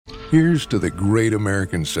Here's to the great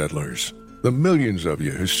American settlers, the millions of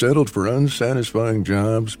you who settled for unsatisfying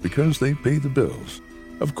jobs because they pay the bills.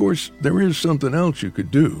 Of course, there is something else you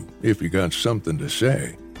could do if you got something to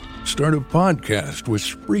say. Start a podcast with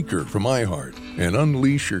Spreaker from iHeart and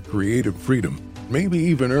unleash your creative freedom. Maybe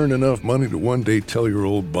even earn enough money to one day tell your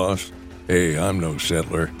old boss, "Hey, I'm no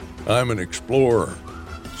settler. I'm an explorer."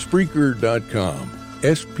 Spreaker.com.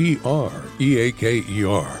 Spreaker.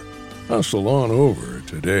 Hustle on over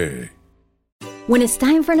today. When it's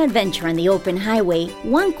time for an adventure on the open highway,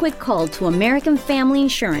 one quick call to American Family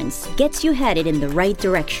Insurance gets you headed in the right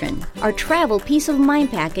direction. Our travel peace of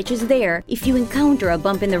mind package is there if you encounter a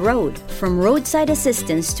bump in the road. From roadside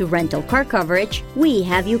assistance to rental car coverage, we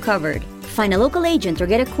have you covered. Find a local agent or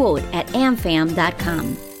get a quote at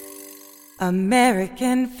amfam.com.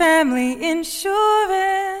 American Family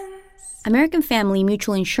Insurance. American Family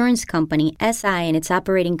Mutual Insurance Company, SI, and its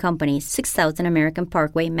operating company, 6000 American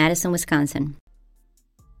Parkway, Madison, Wisconsin.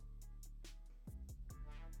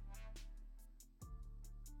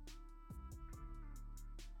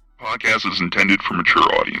 Podcast is intended for mature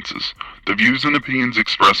audiences. The views and opinions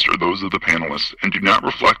expressed are those of the panelists and do not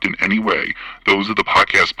reflect in any way those of the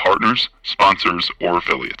podcast partners, sponsors, or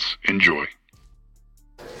affiliates. Enjoy.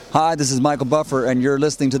 Hi, this is Michael Buffer, and you're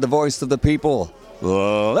listening to the Voice of the People.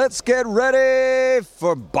 Let's get ready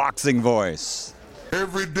for Boxing Voice.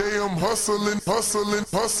 Every day I'm hustling, hustling,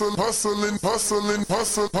 hustling, hustling, hustling,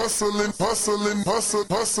 hustling, hustling, hustling,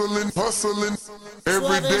 hustling, hustling.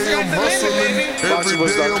 Every day I'm hustling, every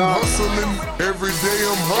day I'm hustling, every day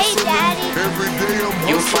I'm hustling, every day I'm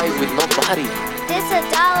hustling. You fight with nobody. This a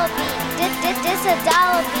dollar beat. This a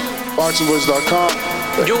dollar beat. BoxingVoice.com.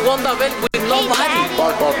 You won the belt with nobody.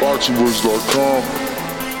 BoxingVoice.com.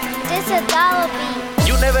 This a dollar beat.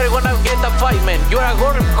 You never gonna get the fight, man. You're a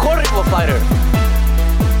horrible fighter.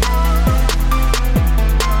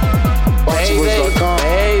 BoxingVoice.com.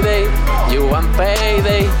 Payday. You want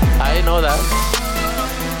payday. I know that.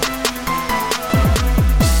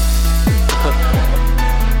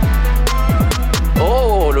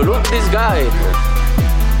 Oh, look this guy.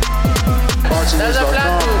 There's a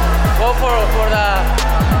plan to go for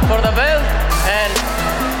the belt, and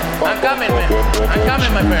I'm coming, man. I'm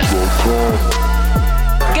coming, my friend.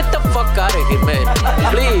 Get the fuck out of here, man.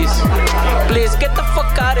 Please get the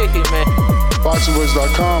fuck out of here, man.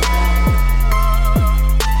 BoxingVoice.com.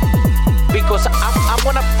 Because I'm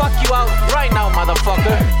gonna fuck you out right now,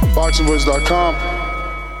 motherfucker. BoxingVoice.com.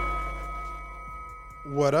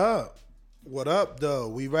 What up? What up, though?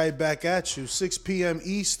 We right back at you. 6 p.m.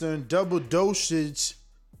 Eastern, double dosage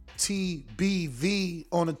TBV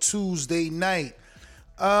on a Tuesday night.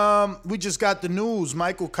 We just got the news.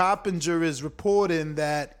 Michael Coppinger is reporting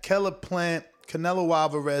that Caleb Plant, Canelo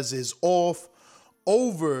Alvarez is off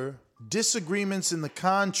over disagreements in the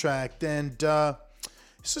contract. And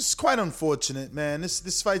it's just quite unfortunate, man.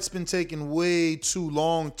 This fight's been taking way too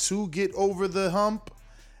long to get over the hump.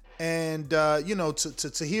 And,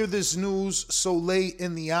 to hear this news so late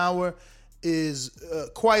in the hour is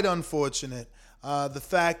quite unfortunate. The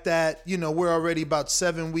fact that, we're already about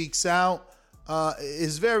 7 weeks out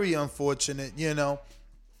is very unfortunate,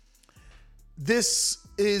 This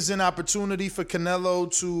is an opportunity for Canelo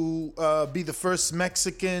to be the first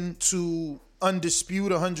Mexican to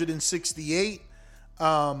undispute 168.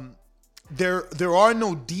 There are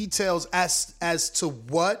no details as to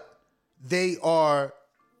what they are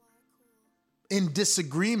in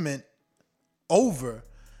disagreement over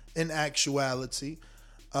in actuality.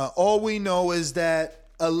 All we know is that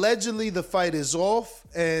allegedly the fight is off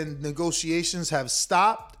and negotiations have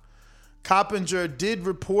stopped. Coppinger did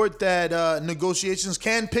report that negotiations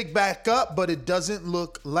can pick back up, but it doesn't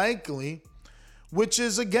look likely, which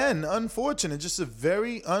is, again, unfortunate. Just a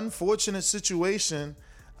very unfortunate situation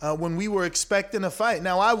when we were expecting a fight.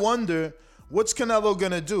 Now, I wonder, what's Canelo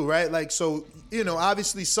going to do, right?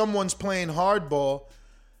 Obviously someone's playing hardball.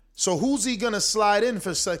 So who's he going to slide in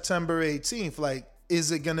for September 18th?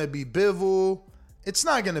 Is it going to be Bivol? It's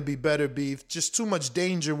not going to be Better Beef. Just too much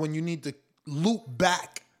danger when you need to loop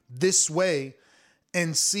back this way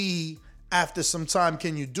and see after some time,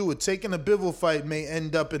 can you do it? Taking a Bivol fight may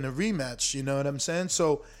end up in a rematch. You know what I'm saying?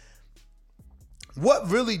 So what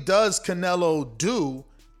really does Canelo do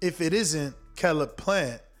if it isn't Caleb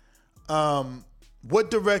Plant?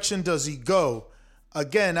 What direction does he go?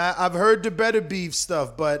 Again, I've heard the Better Beef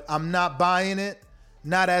stuff, but I'm not buying it.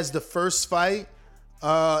 Not as the first fight,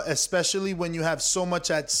 especially when you have so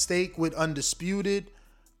much at stake with Undisputed.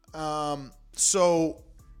 So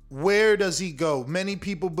where does he go? Many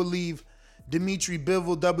people believe Dimitri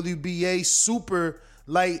Bivol, WBA super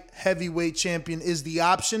light heavyweight champion, is the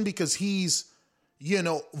option because he's,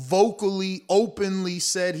 vocally, openly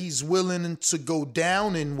said he's willing to go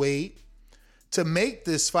down in weight to make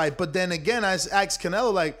this fight. But then again, I asked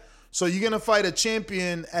Canelo, like, so you're going to fight a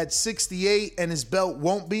champion at 68 and his belt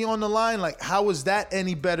won't be on the line? Like, how is that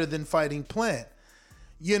any better than fighting Plant?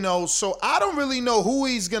 So I don't really know who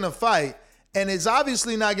he's going to fight. And it's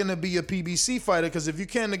obviously not going to be a PBC fighter, because if you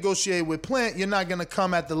can't negotiate with Plant, you're not going to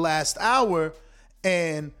come at the last hour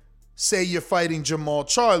and say you're fighting Jamal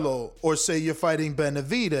Charlo or say you're fighting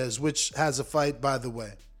Benavidez, which has a fight, by the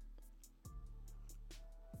way.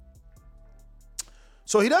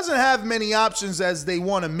 So he doesn't have many options as they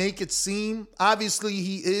want to make it seem. Obviously,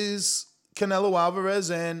 he is Canelo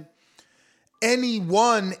Alvarez, and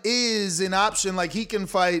anyone is an option. Like, he can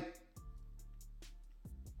fight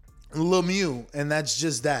Lemieux, and that's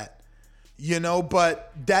just that.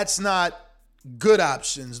 But that's not good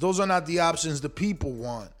options. Those are not the options the people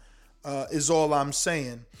want, is all I'm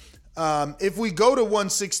saying. If we go to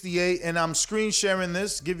 168, and I'm screen sharing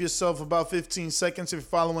this, give yourself about 15 seconds if you're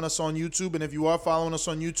following us on YouTube. And if you are following us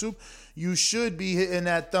on YouTube, you should be hitting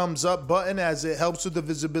that thumbs up button, as it helps with the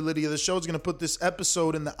visibility of the show. It's going to put this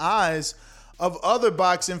episode in the eyes of other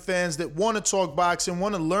boxing fans that want to talk boxing,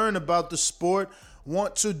 want to learn about the sport,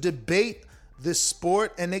 want to debate this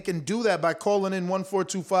sport, and they can do that by calling in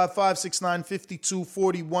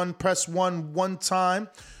 14255-695241. Press 1 time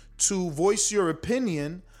to voice your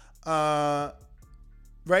opinion right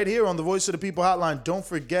here on the Voice of the People hotline. Don't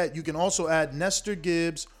forget, you can also add Nestor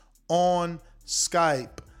Gibbs on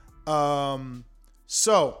Skype.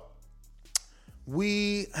 So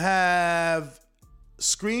we have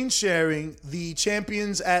screen sharing the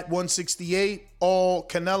champions at 168, all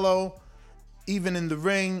Canelo, even in the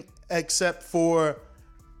ring, except for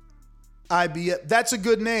IBF. That's a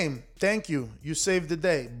good name. Thank you. You saved the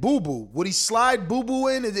day. Boo Boo. Would he slide Boo Boo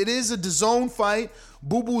in? It is a DAZN fight.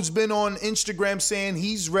 Boo Boo's been on Instagram saying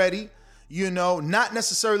he's ready. Not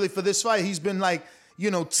necessarily for this fight. He's been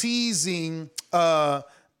teasing Gennady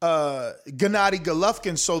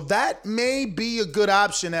Golovkin. So that may be a good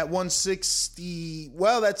option at 160.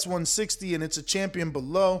 Well, that's 160 and it's a champion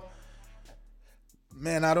below.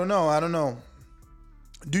 Man, I don't know.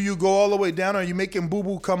 Do you go all the way down? Are you making Boo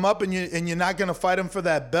Boo come up and you're not going to fight him for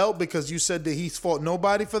that belt because you said that he's fought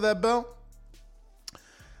nobody for that belt?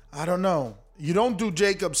 I don't know. You don't do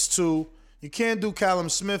Jacobs 2. You can't do Callum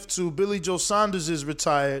Smith 2. Billy Joe Saunders is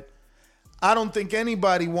retired. I don't think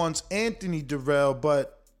anybody wants Anthony Dirrell,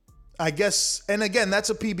 but I guess, and again,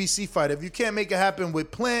 that's a PBC fight. If you can't make it happen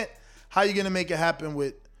with Plant, how are you going to make it happen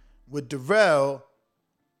with Dirrell?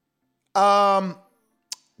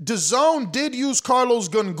 DAZN did use Carlos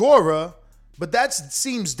Gongora, but that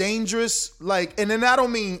seems dangerous. And then I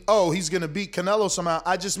don't mean, he's going to beat Canelo somehow.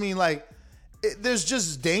 I just mean there's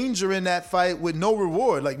just danger in that fight with no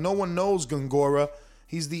reward. No one knows Gongora.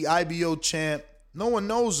 He's the IBO champ. No one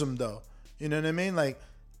knows him though. You know what I mean?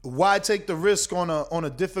 Why take the risk on a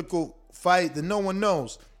difficult fight that no one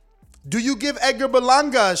knows? Do you give Edgar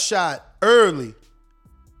Berlanga a shot early?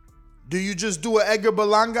 Do you just do an Edgar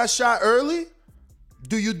Berlanga shot early?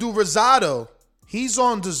 Do you do Rosado? He's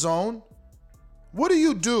on DAZN. What do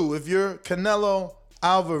you do if you're Canelo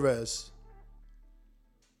Alvarez?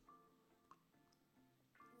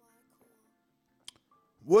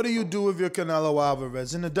 What do you do if you're Canelo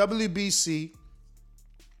Alvarez? In the WBC,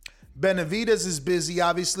 Benavidez is busy.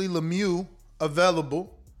 Obviously, Lemieux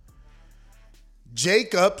available.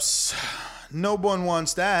 Jacobs, no one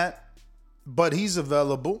wants that, but he's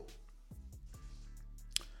available.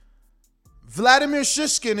 Vladimir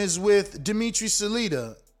Shishkin is with Dimitri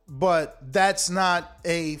Salita, but that's not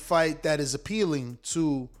a fight that is appealing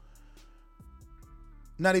to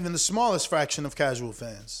not even the smallest fraction of casual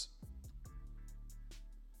fans.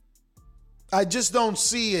 I just don't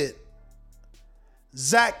see it.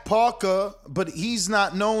 Zach Parker, but he's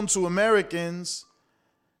not known to Americans.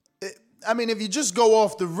 If you just go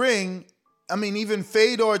off the ring, even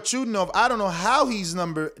Fedor Chudinov, I don't know how he's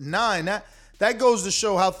number 9. That goes to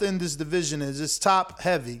show how thin this division is. It's top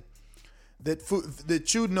heavy. That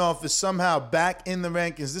Chudinov is somehow back in the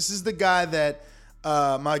rankings. This is the guy that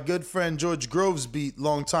my good friend George Groves beat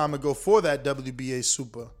long time ago for that WBA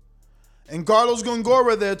Super. And Carlos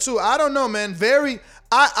Gongora there too. I don't know, man.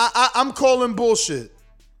 I'm calling bullshit.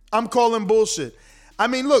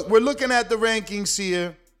 Look, we're looking at the rankings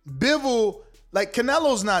here. Bivol,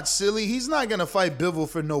 Canelo's not silly. He's not going to fight Bivol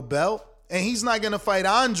for no belt. And he's not going to fight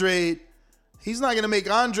Andre. He's not going to make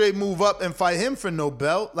Andre move up and fight him for no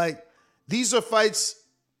belt. These are fights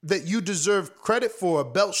that you deserve credit for. A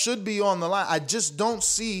belt should be on the line. I just don't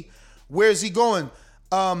see where's he going.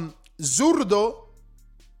 Zurdo,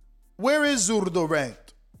 where is Zurdo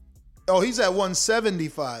ranked? Oh, he's at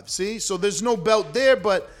 175. See? So there's no belt there,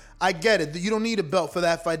 but I get it. You don't need a belt for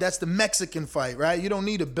that fight. That's the Mexican fight, right? You don't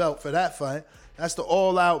need a belt for that fight. That's the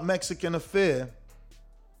all-out Mexican affair.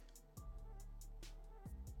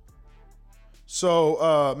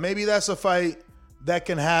 So maybe that's a fight that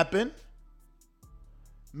can happen.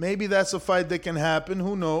 Maybe that's a fight that can happen.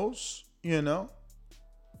 Who knows? You know?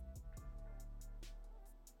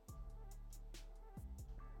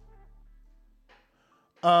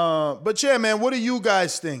 But yeah, man, what do you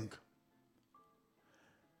guys think?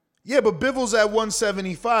 Yeah, but Bivol's at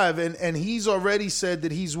 175, and he's already said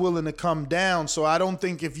that he's willing to come down. So I don't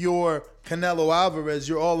think if you're Canelo Alvarez,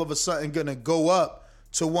 you're all of a sudden going to go up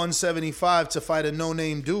to 175 to fight a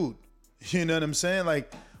no-name dude. You know what I'm saying?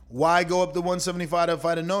 Like, why go up to 175 to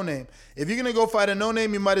fight a no-name? If you're going to go fight a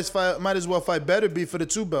no-name, you might as well fight Better Be for the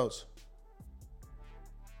 2 belts.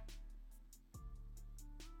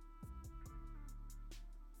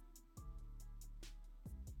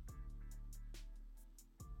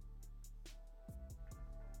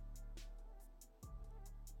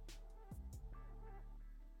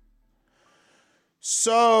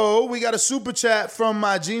 So we got a super chat from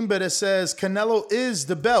Majimba that says Canelo is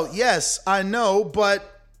the belt. Yes, I know,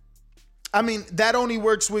 but I mean, that only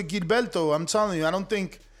works with Gilberto. I'm telling you, I don't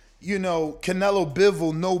think, Canelo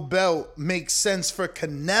Bivol, no belt makes sense for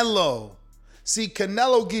Canelo. See,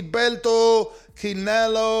 Canelo Gilberto,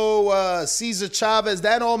 Canelo, Cesar Chavez,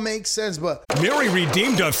 that all makes sense, but... Mary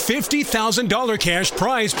redeemed a $50,000 cash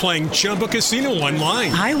prize playing Chumba Casino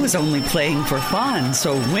online. I was only playing for fun,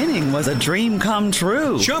 so winning was a dream come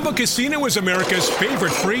true. Chumba Casino is America's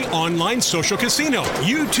favorite free online social casino.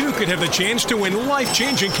 You, too, could have the chance to win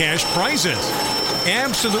life-changing cash prizes.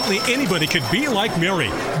 Absolutely anybody could be like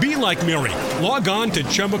Mary. Be like Mary. Log on to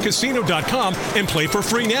ChumbaCasino.com and play for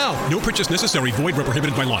free now. No purchase necessary. Void where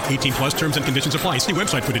prohibited by law. 18 plus terms and conditions apply. See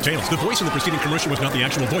website for details. The voice in the preceding commercial was not the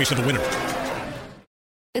actual voice of the winner.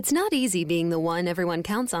 It's not easy being the one everyone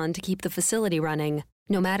counts on to keep the facility running,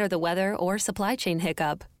 no matter the weather or supply chain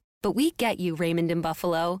hiccup. But we get you, Raymond in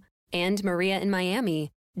Buffalo, and Maria in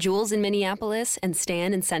Miami, Jules in Minneapolis, and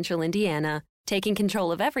Stan in Central Indiana. Taking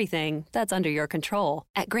control of everything that's under your control.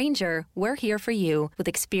 At Grainger, we're here for you with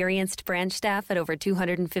experienced branch staff at over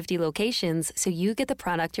 250 locations so you get the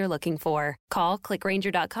product you're looking for. Call,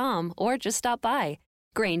 clickgrainger.com, or just stop by.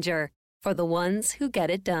 Grainger, for the ones who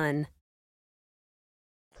get it done.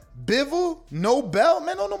 Bivol, no belt?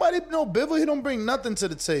 Man, don't nobody know Bivol. He don't bring nothing to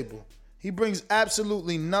the table. He brings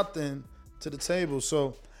absolutely nothing to the table.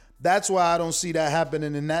 So that's why I don't see that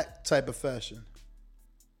happening in that type of fashion.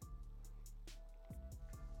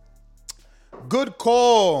 Good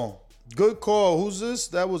call. Good call. Who's this?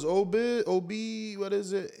 That was Obiz. What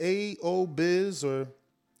is it? A-O-Biz, or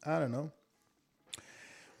I don't know.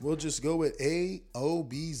 We'll just go with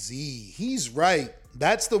A-O-B-Z. He's right.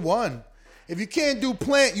 That's the one. If you can't do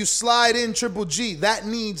Plant, you slide in Triple G. That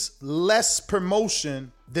needs less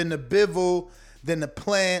promotion than the Bivol, than the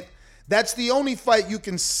Plant. That's the only fight you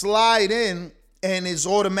can slide in and is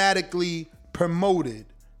automatically promoted.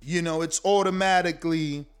 It's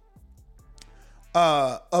automatically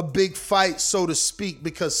a big fight, so to speak,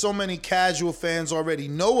 because so many casual fans already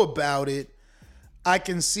know about it. I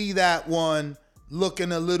can see that one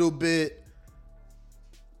looking a little bit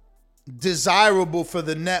desirable for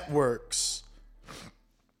the networks.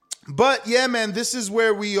 But yeah, man, this is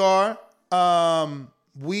where we are.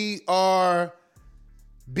 We are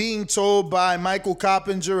being told by Michael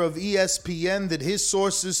Coppinger of ESPN that his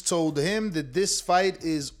sources told him that this fight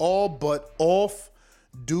is all but off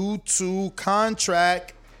due to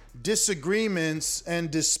contract disagreements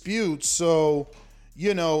and disputes. So,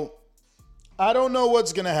 I don't know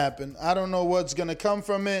what's going to happen. I don't know what's going to come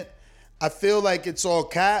from it. I feel like it's all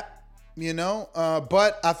cap,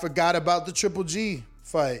 but I forgot about the Triple G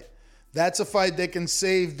fight. That's a fight that can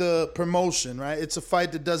save the promotion, right? It's a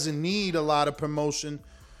fight that doesn't need a lot of promotion.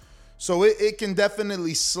 So it can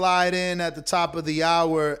definitely slide in at the top of the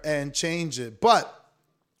hour and change it. But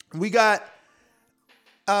we got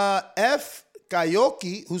F.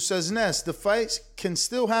 Kayoki, who says, Ness, the fight can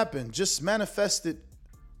still happen. Just manifest it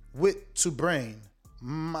wit to brain.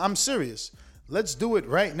 I'm serious. Let's do it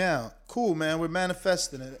right now. Cool, man. We're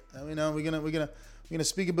manifesting it. We're gonna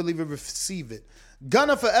speak it, believe it, receive it.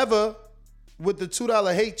 Gunna Forever with the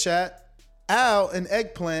 $2 hate chat. Al and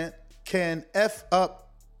Eggplant can F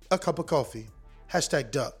up a cup of coffee.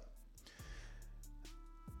 #duck.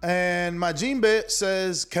 And Majimbe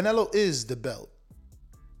says Canelo is the belt.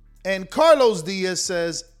 And Carlos Diaz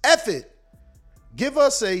says, F it. Give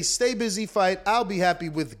us a stay busy fight. I'll be happy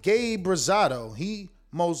with Gabe Rosado. He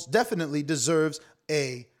most definitely deserves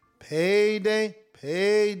a payday,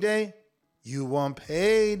 payday, You want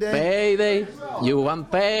payday. Payday. You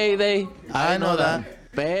want payday. I know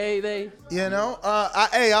that. Payday. You know,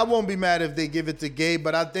 I won't be mad if they give it to Gabe,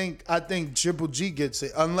 but I think Triple G gets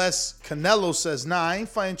it. Unless Canelo says, nah, I ain't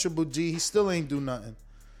fighting Triple G. He still ain't do nothing.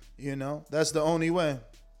 You know, that's the only way.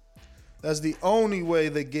 That's the only way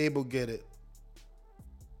that Gabe will get it.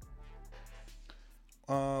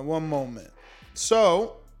 One moment.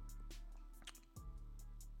 So,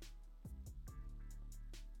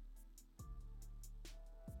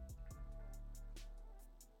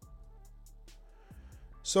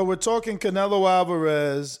 we're talking Canelo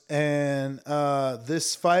Alvarez and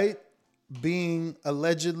this fight being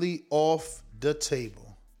allegedly off the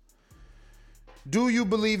table. Do you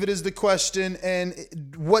believe it is the question, and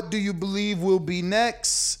what do you believe will be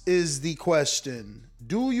next is the question.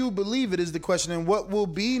 Do you believe it is the question, and what will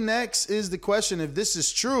be next is the question. If this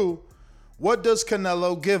is true, what does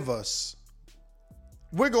Canelo give us?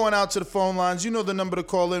 We're going out to the phone lines. You know the number to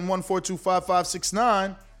call in,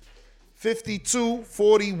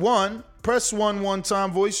 142-5569-5241. Press 1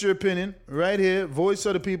 time. Voice your opinion right here. Voice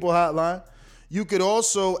of the People hotline. You could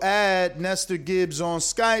also add Nestor Gibbs on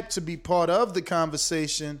Skype to be part of the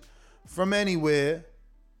conversation from anywhere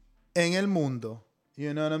en el mundo.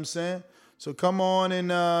 You know what I'm saying? So come on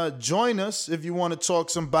and join us if you want to talk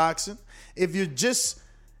some boxing. If you're just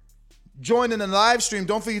joining the live stream,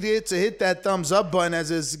 don't forget to hit that thumbs up button, as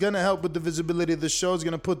it's going to help with the visibility of the show. It's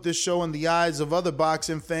going to put this show in the eyes of other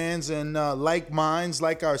boxing fans and like minds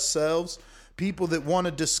like ourselves, people that want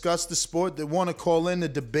to discuss the sport, that want to call in to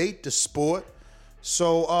debate the sport.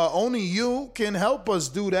 So only you can help us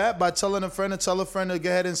do that by telling a friend to tell a friend to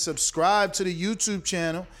go ahead and subscribe to the YouTube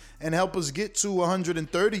channel and help us get to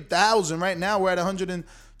 130,000. Right now we're at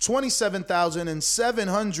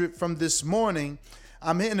 127,700 from this morning.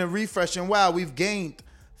 I'm hitting a refresh, and wow, we've gained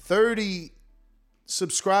 30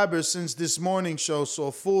 subscribers since this morning show. So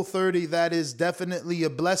a full 30, that is definitely a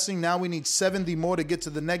blessing. Now we need 70 more to get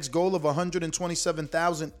to the next goal of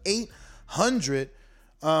 127,800.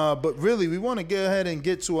 But really, we want to get ahead and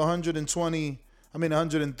get to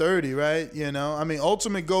 130, right? You know, I mean,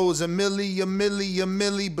 ultimate goal is a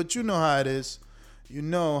milli, but you know how it is. You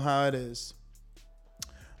know how it is.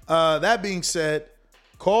 That being said,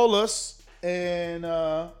 call us and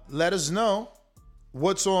let us know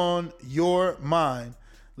what's on your mind.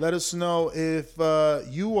 Let us know if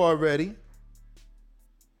you are ready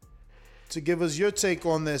to give us your take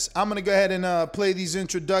on this. I'm going to go ahead and play these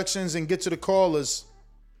introductions and get to the callers.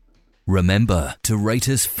 Remember to rate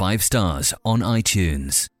us 5 stars on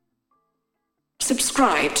iTunes.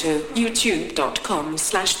 Subscribe to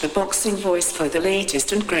youtube.com/theboxingvoice for the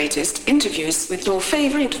latest and greatest interviews with your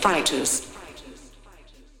favorite fighters.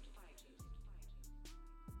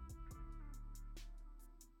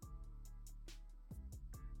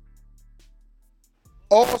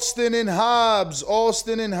 Austin and Hobbs,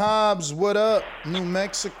 what up? New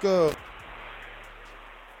Mexico.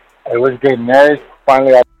 Hey, what's good, Nez?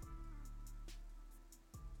 Finally,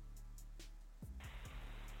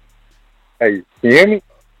 hey, can you hear me?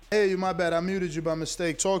 Hey, my bad. I muted you by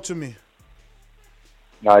mistake. Talk to me.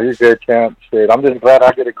 Nah, you're good, champ. Shit, I'm just glad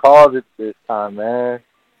I get a call this time, man.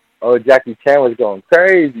 Oh, Jackie Chan was going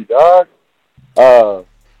crazy, dog. Nah,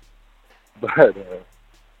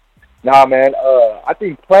 man. I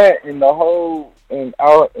think Plant and our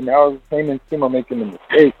entertainment team are making a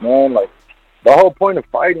mistake, man. Like, the whole point of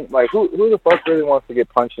fighting, like, who the fuck really wants to get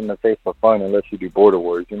punched in the face for fun unless you do border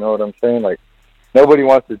wars? You know what I'm saying? Like, nobody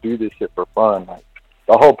wants to do this shit for fun. Like,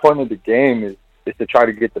 the whole point of the game is to try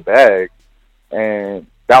to get the bag, and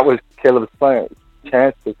that was Caleb's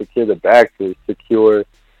chance to secure the bag, to secure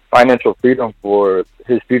financial freedom for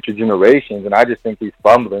his future generations. And I just think he's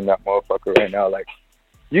fumbling that motherfucker right now. Like,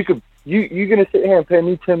 you're gonna sit here and pay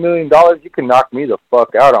me $10 million? You can knock me the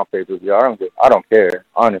fuck out on pay-per-view. I don't care,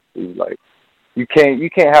 honestly. Like, you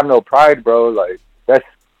can't have no pride, bro. Like, that's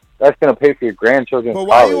gonna pay for your grandchildren's college.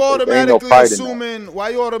 But why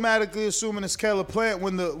you automatically assuming it's Caleb Plant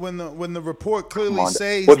when the report clearly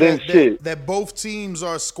says that both teams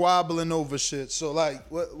are squabbling over shit? So like,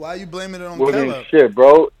 why are you blaming it on Caleb? Then shit,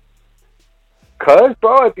 bro. Cause,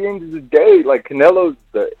 bro, at the end of the day, like, Canelo's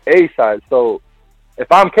the A side. So if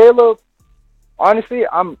I'm Caleb, honestly,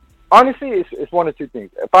 it's one of two things.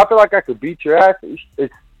 If I feel like I could beat your ass,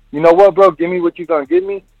 it's you know what, bro? Give me what you gonna give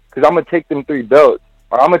me, because I'm gonna take them 3 belts,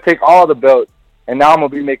 or I'm gonna take all the belts, and now I'm gonna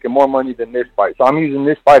be making more money than this fight. So I'm using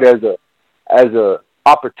this fight as a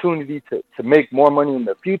opportunity to make more money in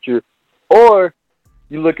the future. Or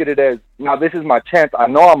you look at it as, now this is my chance. I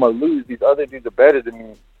know I'm gonna lose. These other dudes are better than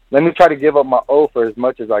me. Let me try to give up my O for as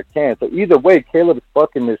much as I can. So either way, Caleb is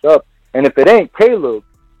fucking this up. And if it ain't Caleb,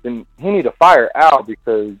 then he need to fire Al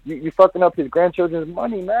because you fucking up his grandchildren's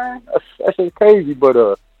money, man. That's just crazy. But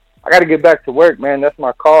I got to get back to work, man. That's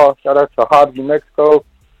my call. Shout out to Hobbs, New Mexico.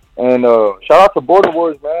 And shout out to Border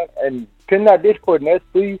Wars, man. And pin that Discord, Ness,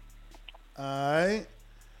 please. All right.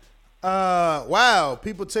 Wow,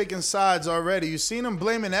 people taking sides already. You seen them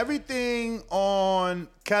blaming everything on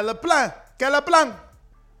Calaplan. Calaplan,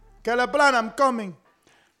 I'm coming.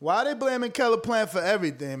 Why they blaming Keller Plant for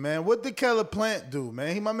everything, man? What did Keller Plant do,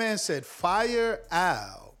 man? My man said, fire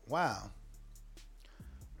Al. Wow.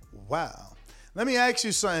 Let me ask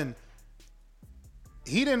you something.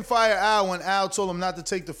 He didn't fire Al when Al told him not to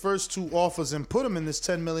take the first 2 offers and put him in this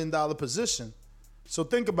 $10 million position. So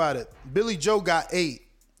think about it. Billy Joe got 8.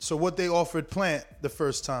 So what they offered Plant the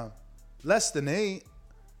first time? Less than 8,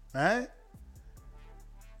 right?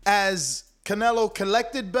 As Canelo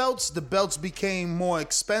collected belts, the belts became more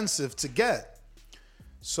expensive to get.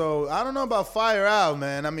 So I don't know about fire Al,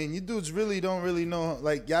 man. I mean, you dudes don't really know.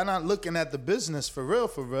 Like, y'all not looking at the business for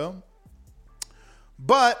real.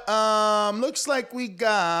 But looks like we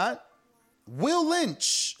got Will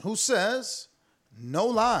Lynch, who says, no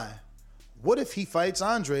lie, what if he fights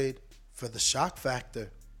Andre for the shock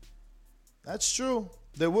factor? That's true.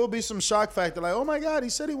 There will be some shock factor, like, oh my God, he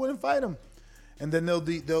said he wouldn't fight him. And then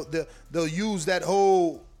they'll use that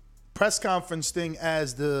whole press conference thing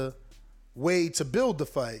as the way to build the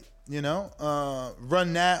fight, you know?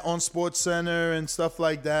 Run that on SportsCenter and stuff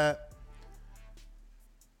like that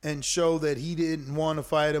and show that he didn't want to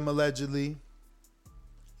fight him allegedly,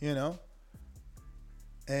 you know?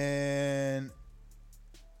 And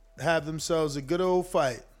have themselves a good old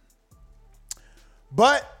fight.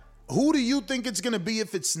 But who do you think it's going to be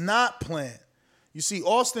if it's not Plant? You see,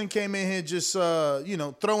 Austin came in here just,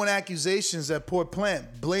 throwing accusations at poor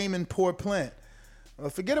Plant, blaming poor Plant.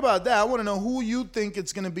 Forget about that. I want to know who you think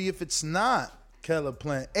it's going to be if it's not Keller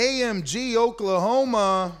Plant. AMG,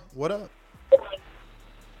 Oklahoma. What up?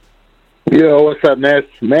 Yo, what's up, Ness?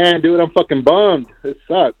 Man, dude, I'm fucking bummed. It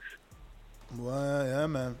sucks. Well, yeah,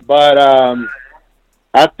 man. But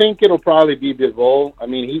I think it'll probably be Bivol. I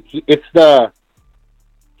mean,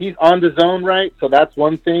 he's on the zone, right? So that's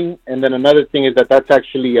one thing. And then another thing is that's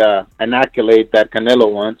actually an accolade that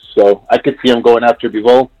Canelo wants. So I could see him going after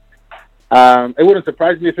Bivol. It wouldn't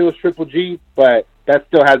surprise me if it was Triple G, but that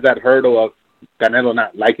still has that hurdle of Canelo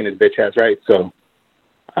not liking his bitch ass, right? So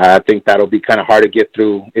I think that'll be kind of hard to get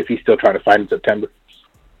through if he's still trying to fight in September.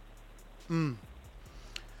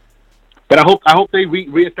 But I hope they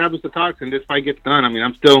reestablish the talks and this fight gets done. I mean,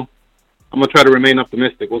 I'm gonna try to remain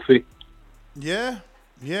optimistic. We'll see. Yeah,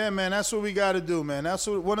 man, that's what we got to do, man. That's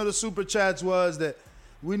what one of the super chats was, that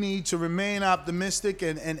we need to remain optimistic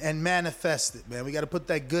and manifest it, man. We got to put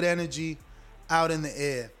that good energy out in the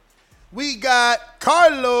air. We got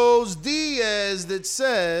Carlos Diaz that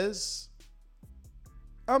says,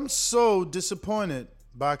 I'm so disappointed,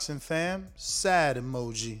 boxing fam. Sad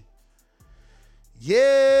emoji.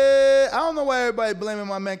 Yeah, I don't know why everybody blaming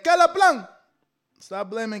my man Calaplan.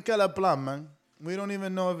 Stop blaming Calaplan, man. We don't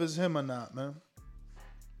even know if it's him or not, man.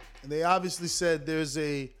 They obviously said there's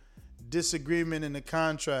a disagreement in the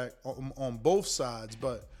contract on both sides.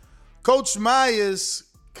 But Coach Myers,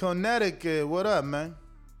 Connecticut, what up, man?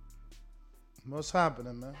 What's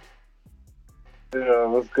happening, man? Yeah,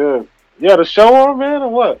 what's good? Yeah, the show on, man, or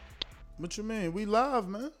what? What you mean? We live,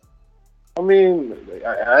 man. I mean,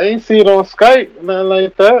 I ain't see it on Skype, nothing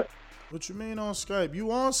like that. What you mean on Skype?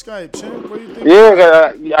 You on Skype, Champ? What do you think?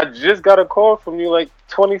 Yeah, I just got a call from you like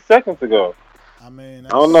 20 seconds ago. I mean, I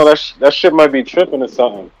don't know. That shit might be tripping or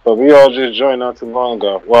something. But we all just joined not too long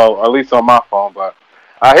ago. Well, at least on my phone. But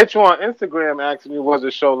I hit you on Instagram asking you was the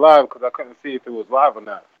show live because I couldn't see if it was live or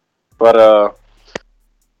not. But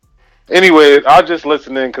anyway, I'll just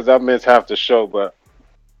listen in because I missed half the show. But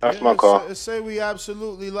that's my call. Say we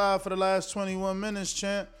absolutely live for the last 21 minutes,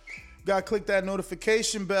 Champ. Got to click that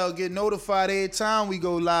notification bell. Get notified every time we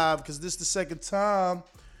go live because this is the second time.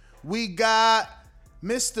 We got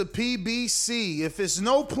Mr. PBC. If it's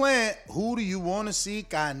no Plant, who do you want to see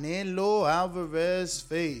Canelo Alvarez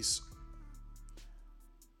face?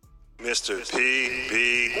 Mr.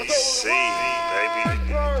 PBC, baby.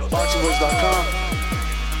 BoxingVoice.com.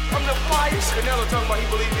 I'm the flyest. Canelo talking about he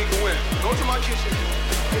believes he can win. Go to my kitchen,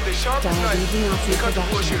 get the sharpest knife, and cut the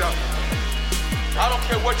bullshit out. I don't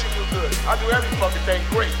care what you do good. I do every fucking thing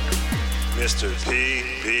great. Mr.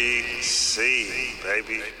 PBC,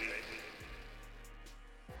 baby.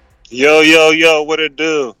 Yo, what it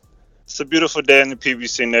do? It's a beautiful day in the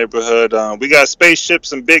PBC neighborhood. We got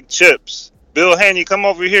spaceships and big chips. Bill Haney, come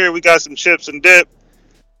over here. We got some chips and dip.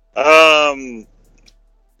 Devin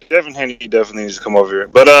Haney definitely needs to come over here.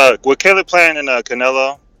 But with Caleb Plant and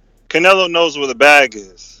Canelo, Canelo knows where the bag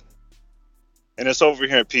is, and it's over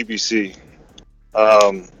here at PBC.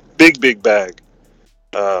 Big bag.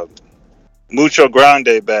 Mucho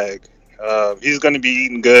grande bag. He's going to be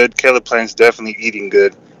eating good. Caleb Plant's definitely eating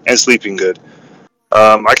good and sleeping good.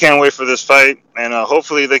 I can't wait for this fight, and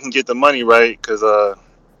hopefully they can get the money right, because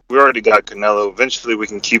we already got Canelo. Eventually we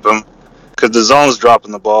can keep him, because the zone's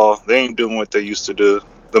dropping the ball. They ain't doing what they used to do.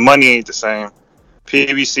 The money ain't the same.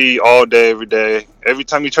 PBC all day, every day. Every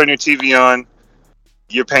time you turn your TV on,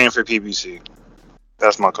 you're paying for PBC.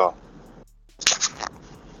 That's my call.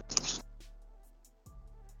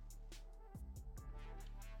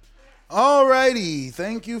 Alrighty,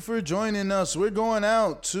 thank you for joining us. We're going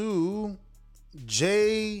out to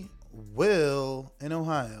J. Will in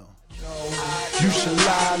Ohio. You should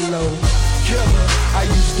lie low. Killer, I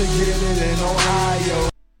used to get it in Ohio.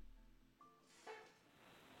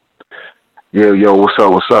 Yo,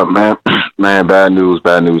 what's up, man? Man, bad news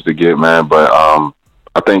to get, man. But I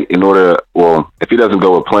think if he doesn't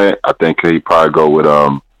go with Plant, I think he'd probably go with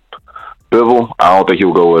Bivol. I don't think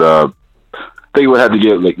he'll go with I think he would have to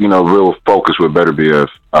get real focus with Beterbiev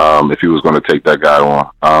if he was going to take that guy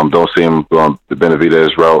on. Don't see him going the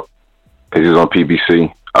Benavidez route because he's on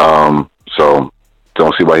PBC. So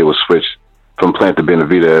don't see why he would switch from Plant to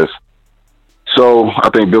Benavidez. So I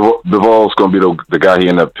think Bivol's going to be the guy he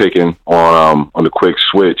ended up picking on the quick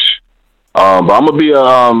switch. But I'm gonna be a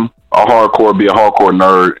hardcore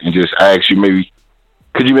nerd and just ask you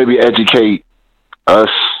could you maybe educate us,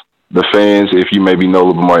 the fans, if you maybe know a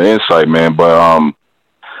little bit more insight, man. But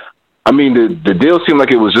I mean the deal seemed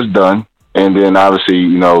like it was just done, and then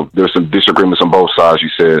obviously there's some disagreements on both sides. You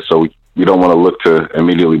said so you don't want to look to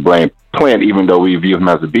immediately blame Plant, even though we view him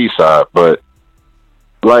as the B side, but.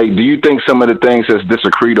 Like, do you think some of the things that's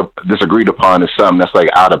disagreed upon is something that's like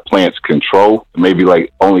out of Plant's control? Maybe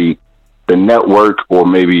like only the network, or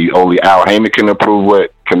maybe only Al Heyman can approve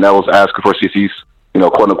what Canelo's asking for, since he's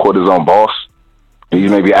quote unquote his own boss. And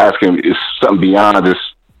you maybe asking is something beyond this.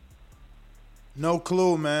 No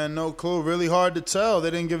clue, man. No clue. Really hard to tell.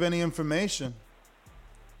 They didn't give any information.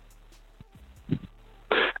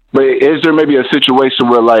 But is there maybe a situation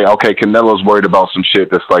where like, okay, Canelo's worried about some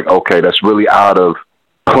shit that's like, okay, that's really out of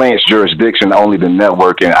Plant's jurisdiction, only the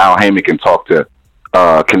network and Al Heyman can talk to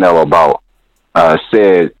Canelo about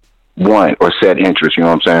said want or said interest, you know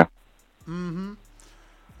what I'm saying? Mm-hmm.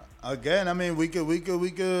 Again, I mean, we could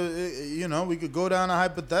go down a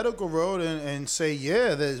hypothetical road and say,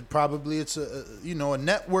 yeah, there's probably it's a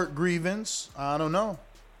network grievance. I don't know.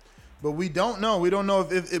 But we don't know. We don't know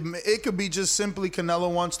if it could be just simply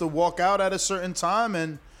Canelo wants to walk out at a certain time,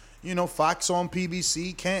 and Fox on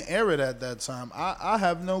PBC can't air it at that time. I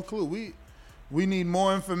have no clue. We need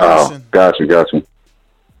more information. Oh, got you.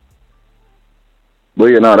 Well,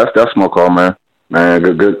 yeah, that's my call, man. Man,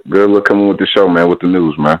 good luck coming with the show, man, with the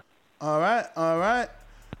news, man. All right.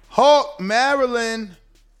 Hawk, Maryland.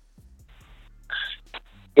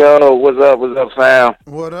 Yo, what's up, fam?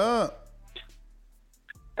 What up?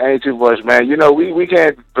 Ain't too much, man. We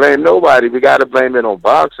can't blame nobody. We got to blame it on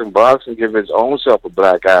boxing. Boxing give its own self a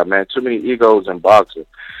black eye, man. Too many egos in boxing.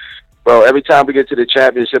 Bro, every time we get to the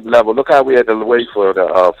championship level, look how we had to wait for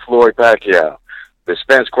the Floyd Pacquiao. The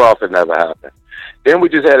Spence Crawford never happened. Then we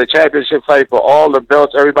just had a championship fight for all the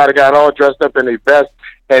belts. Everybody got all dressed up in their best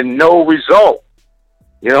and no result.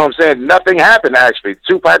 You know what I'm saying? Nothing happened, actually.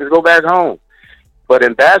 Two fighters go back home. But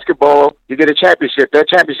in basketball, you get a championship. That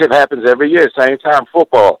championship happens every year. Same time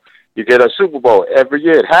football. You get a Super Bowl every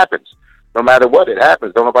year. It happens. No matter what, it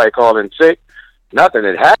happens. Don't nobody call in sick. Nothing.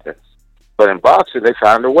 It happens. But in boxing, they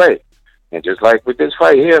found a way. And just like with this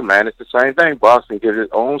fight here, man, it's the same thing. Boxing gives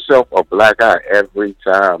its own self a black eye every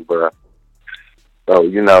time, bro. So,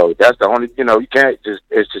 that's the only, you can't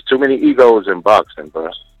it's just too many egos in boxing, bro.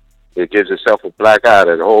 It gives itself a black eye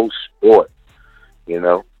to the whole sport,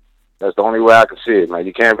 That's the only way I can see it, man.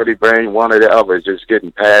 You can't really blame one or the other. It's just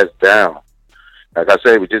getting passed down. Like I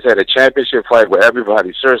said, we just had a championship fight where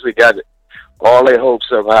everybody seriously got all their hopes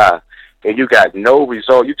up high, and you got no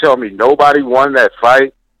result. You tell me nobody won that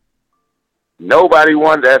fight? Nobody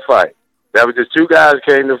won that fight. That was just two guys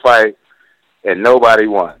came to fight, and nobody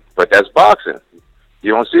won. But that's boxing.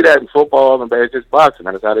 You don't see that in football, and it's just boxing.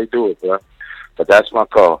 That's how they do it, bro. But that's my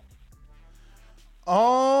call.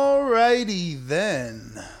 All righty,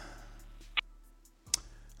 then.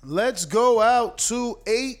 Let's go out to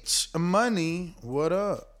H Money. What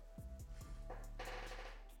up?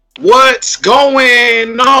 What's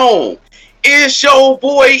going on? It's your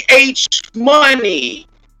boy H Money,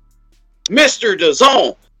 Mr.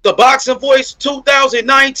 DAZN, the Boxing Voice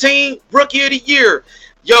 2019 Rookie of the Year.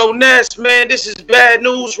 Yo, Ness, man, this is bad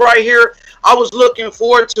news right here. I was looking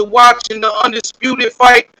forward to watching the undisputed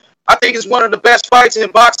fight. I think it's one of the best fights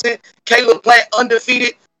in boxing. Caleb Plant,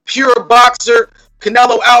 undefeated, pure boxer.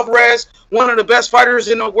 Canelo Alvarez, one of the best fighters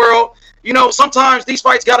in the world. You know, sometimes these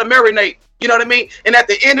fights got to marinate. You know what I mean? And at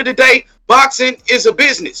the end of the day, boxing is a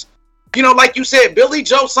business. You know, like you said, Billy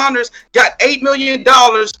Joe Saunders got $8 million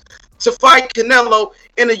to fight Canelo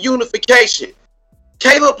in a unification.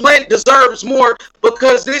 Caleb Plant deserves more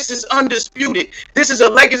because this is undisputed. This is a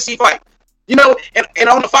legacy fight. You know, and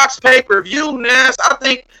on the Fox pay-per-view, Nas, I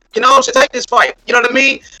think Canelo should take this fight. You know what I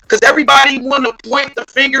mean? Because everybody want to point the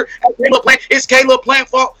finger at Caleb Plant. It's Caleb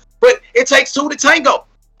Plant's fault, but it takes two to tango.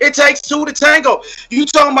 It takes two to tango. You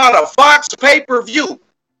talking about a Fox pay-per-view.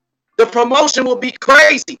 The promotion will be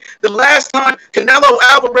crazy. The last time Canelo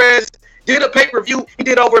Alvarez did a pay-per-view, he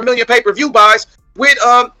did over 1 million pay-per-view buys with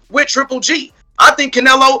Triple G. I think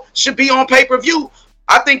Canelo should be on pay-per-view.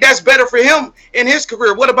 I think that's better for him in his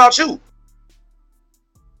career. What about you?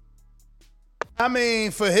 I mean,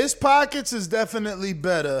 for his pockets, it's definitely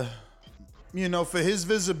better. You know, for his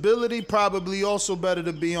visibility, probably also better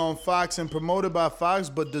to be on Fox and promoted by Fox.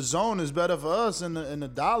 But DAZN is better for us in the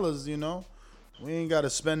dollars, you know. We ain't got to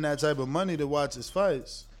spend that type of money to watch his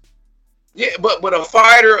fights. Yeah, but a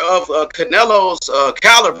fighter of Canelo's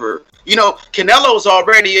caliber, you know, Canelo's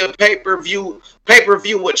already a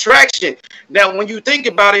pay-per-view attraction. Now, when you think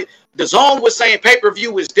about it, DAZN was saying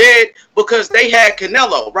pay-per-view is dead because they had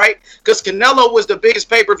Canelo, right? Because Canelo was the biggest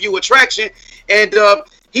pay-per-view attraction, and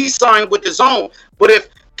he signed with DAZN. But if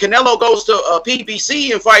Canelo goes to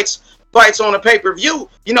PBC and fights on a pay-per-view,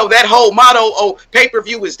 you know, that whole motto, oh,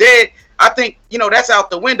 pay-per-view is dead, I think, you know, that's out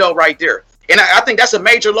the window right there. And I think that's a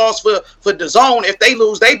major loss for DAZN if they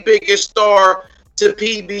lose their biggest star to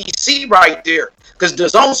PBC right there. Because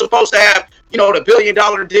DAZN's supposed to have, you know, the $1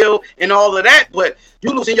 billion deal and all of that, but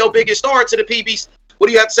you losing your biggest star to the PBC. What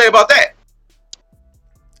do you have to say about that?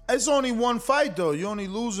 It's only one fight, though. You're only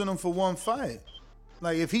losing him for one fight.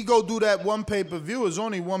 Like, if he go do that one pay-per-view, it's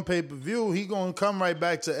only one pay-per-view. He going to come right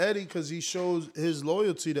back to Eddie because he shows his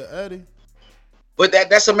loyalty to Eddie. But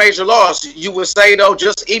that's a major loss. You would say, though,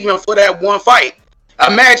 just even for that one fight.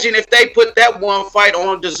 Imagine if they put that one fight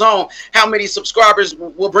on DAZN, how many subscribers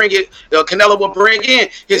will bring it? Canelo will bring in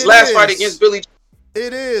his last fight against Billy.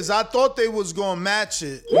 It is. I thought they was going to match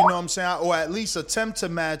it, you know what I'm saying, or at least attempt to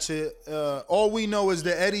match it. All we know is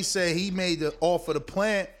that Eddie said he made the offer to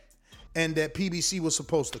Plant and that PBC was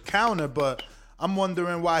supposed to counter, but I'm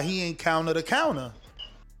wondering why he ain't counter the counter.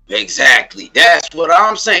 Exactly. That's what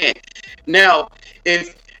I'm saying. Now,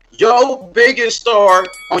 if your biggest star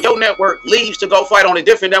on your network leaves to go fight on a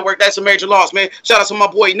different network, that's a major loss, man. Shout out to my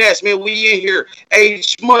boy Ness, man. We in here.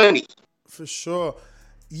 H Money. For sure.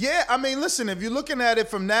 Yeah, I mean, listen, if you're looking at it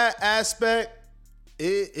from that aspect,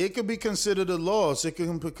 it could be considered a loss. It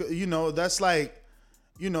can, you know, that's like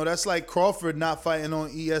Crawford not fighting on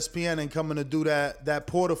ESPN and coming to do that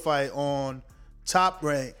Porter fight on Top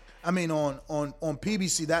Rank. I mean, on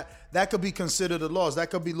PBC, that could be considered a loss. That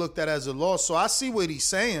could be looked at as a loss. So I see what he's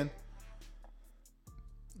saying.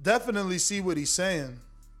 Definitely see what he's saying.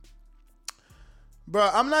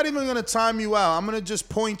 Bro, I'm not even going to time you out. I'm going to just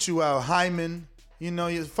point you out, Hyman. You know,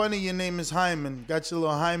 it's funny your name is Hyman. Got your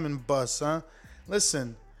little Hyman bus, huh?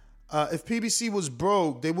 Listen, if PBC was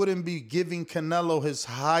broke, they wouldn't be giving Canelo his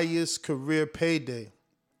highest career payday.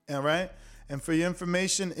 All right? And for your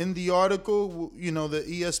information, in the article, you know, the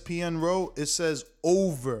ESPN wrote, it says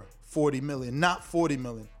over 40 million, not 40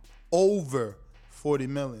 million, over 40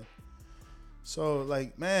 million. So,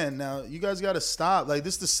 like, man, now you guys got to stop. Like,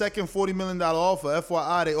 this is the second $40 million offer.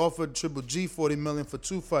 FYI, they offered Triple G $40 million for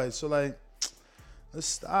 2 fights. So, like, let's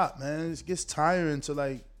stop, man. It gets tiring to,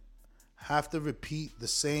 like, have to repeat the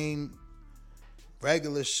same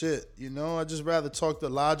regular shit. You know, I just rather talk to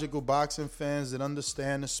logical boxing fans that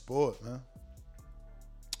understand the sport, man.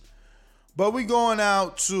 But we going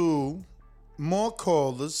out to more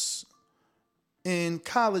callers in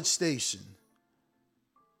College Station.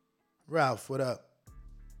 Ralph, what up?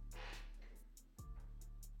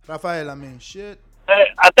 Rafael, I mean, shit.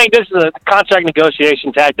 I think this is a contract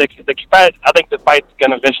negotiation tactic. I think the fight's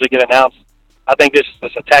going to eventually get announced. I think this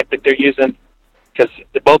is a tactic they're using because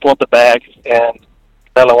they both want the bag, and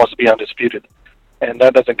Canelo wants to be undisputed. And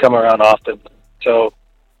that doesn't come around often. So,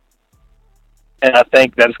 and I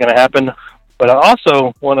think that's going to happen. But I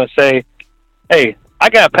also want to say, hey, I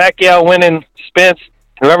got Pacquiao winning Spence.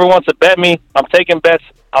 Whoever wants to bet me, I'm taking bets.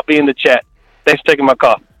 I'll be in the chat. Thanks for taking my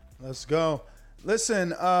call. Let's go.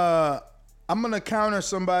 Listen, I'm going to counter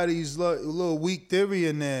somebody's little weak theory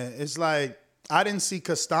in there. It's like, I didn't see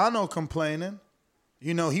Castano complaining.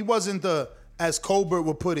 You know, he wasn't as Colbert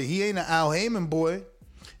would put it, he ain't an Al Heyman boy.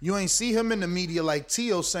 You ain't see him in the media like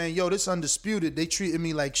Tio saying, yo, this undisputed. They treated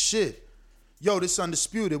me like shit. Yo, this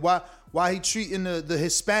undisputed. Why he treating the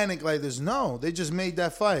Hispanic like this? No, they just made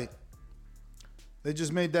that fight. They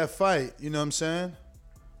just made that fight. You know what I'm saying?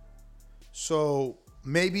 So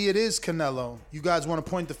maybe it is Canelo. You guys want to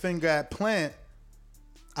point the finger at Plant.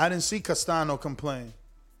 I didn't see Castano complain.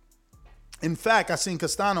 In fact, I seen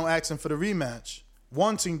Castano asking for the rematch,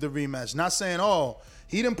 wanting the rematch, not saying, oh,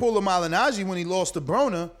 he didn't pull a Malignaggi when he lost to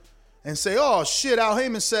Broner and say, oh, shit, Al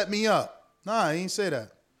Heyman set me up. Nah, he didn't say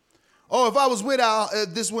that. Oh, if I was with Al,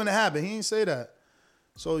 this wouldn't happen. He didn't say that.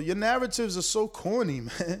 So your narratives are so corny,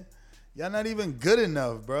 man. Y'all not even good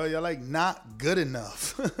enough, bro. Y'all like not good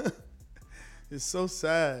enough. It's so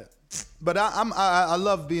sad. But I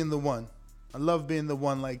love being the one. I love being the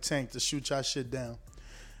one like Tank to shoot y'all shit down.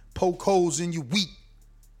 Poke holes in you weak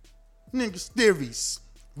niggas theories.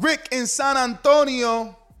 Rick in San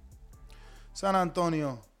Antonio,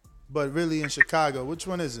 but really in Chicago. Which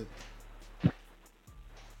one is it?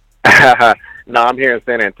 No, I'm here in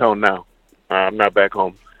San Antonio now. I'm not back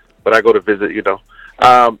home, but I go to visit.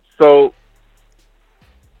 So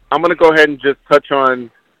I'm gonna go ahead and just touch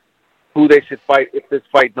on who they should fight if this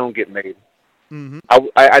fight don't get made. Mm-hmm.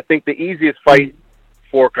 I think the easiest fight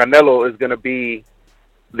for Canelo is gonna be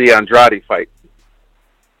the Andrade fight.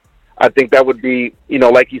 I think that would be,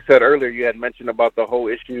 like you said earlier, you had mentioned about the whole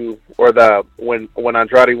issue or when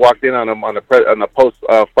Andrade walked in on him on the post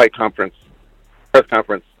fight press conference.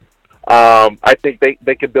 I think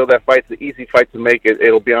they could build that fight. It's an easy fight to make.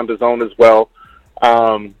 It'll be on the zone as well.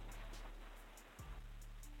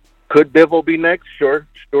 Could Bivol be next? Sure.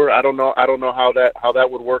 I don't know how that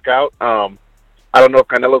would work out. I don't know if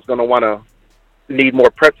Canelo's going to want to need more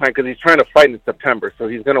prep time because he's trying to fight in September, so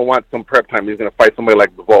he's going to want some prep time. He's going to fight somebody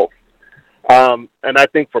like Bivol. And I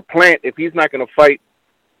think for Plant, if he's not going to fight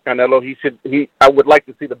Canelo, I would like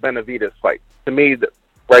to see the Benavidez fight. To me,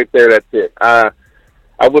 right there, that's it. I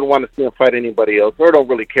wouldn't want to see him fight anybody else, or don't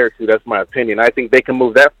really care to. That's my opinion. I think they can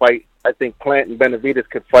move that fight. I think Plant and Benavidez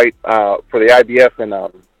could fight for the IBF in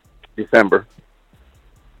December.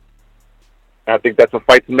 I think that's a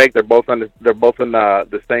fight to make. They're both in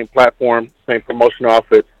the same platform, same promotional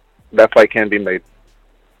outfits. That fight can be made.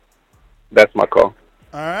 That's my call.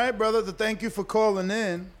 All right, brother. Thank you for calling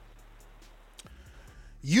in.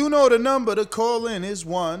 You know the number to call in is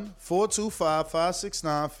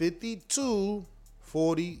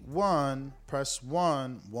 1-425-569-5241. Press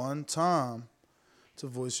 1 one time to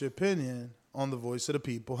voice your opinion on the Voice of the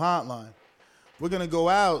People hotline. We're going to go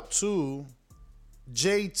out to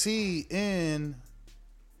JT in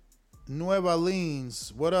Nueva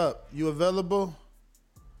Orleans. What up? You available?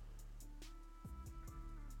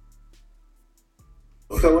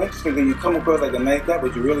 So interesting that you come across like a nice guy,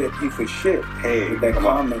 but you're really a piece of shit. Hey, with that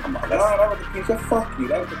comment. Come on. No, that was a piece of fuck you.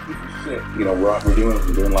 That was a piece of shit. We're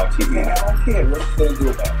doing live TV. Man, I don't care. What you gonna do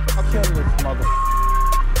about it? I'll kill this mother.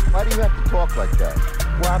 Why do you have to talk like that?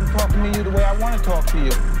 Well, I'm talking to you the way I want to talk to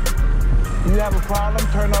you. You have a problem?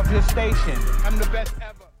 Turn off your station. I'm the best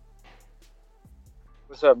ever.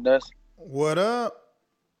 What's up, Ness? What up?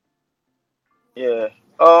 Yeah.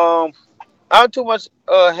 I don't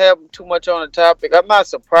have too much on the topic. I'm not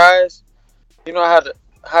surprised. You know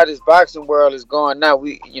how this boxing world is going now.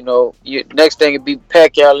 Next thing would be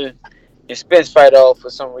Pacquiao and Spence fight off for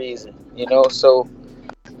some reason. So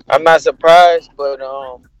I'm not surprised. But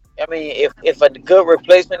if a good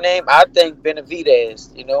replacement name, I think Benavidez.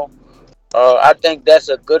 I think that's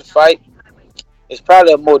a good fight. It's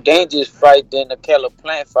probably a more dangerous fight than the Caleb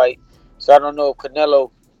Plant fight. So I don't know if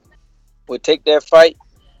Canelo would take that fight.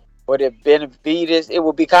 But if Benavidez, it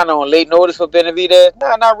would be kind of on late notice for Benavidez.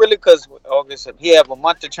 No, not really, because he have a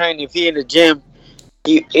month to train. If he in the gym,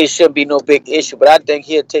 it shouldn't be no big issue. But I think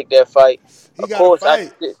he'll take that fight. He gonna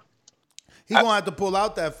have to pull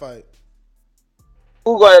out that fight.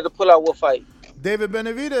 Who gonna have to pull out what fight? David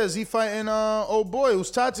Benavidez. He fighting old boy who's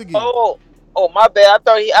Tatsugi. Oh, my bad.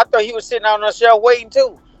 I thought he was sitting out on the shelf waiting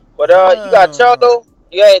too. But you got Charlo.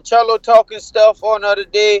 You had Charlo talking stuff on the other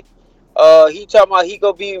day. He talking about he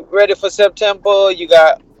gonna be ready for September. You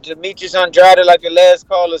got Demetrius Andrade, like the last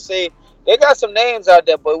caller said. They got some names out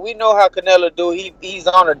there, but we know how Canelo do. He's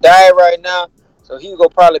on a diet right now, so he gonna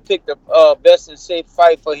probably pick the best and safe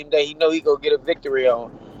fight for him that he know he gonna get a victory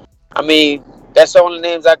on. I mean, that's the only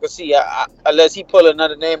names I could see. Unless he pull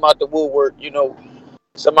another name out the woodwork,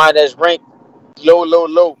 somebody that's ranked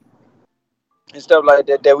low, and stuff like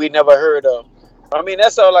that we never heard of. I mean,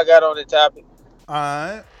 that's all I got on the topic. All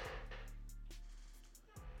right.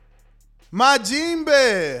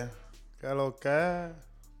 Majimbe. ¿Qué lo que?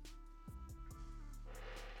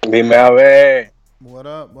 Dime a ver. What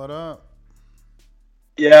up?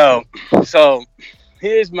 Yo, so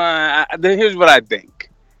here's what I think.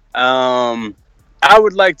 I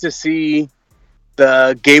would like to see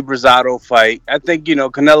the Gabe Rosado fight. I think,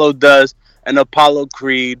 Canelo does an Apollo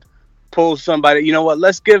Creed, pull somebody. You know what?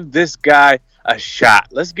 Let's give this guy a shot.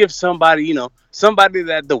 Let's give somebody, somebody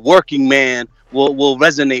that the working man will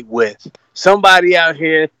resonate with. Somebody out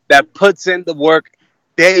here that puts in the work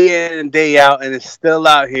day in and day out and is still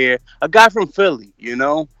out here. A guy from Philly,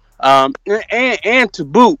 and to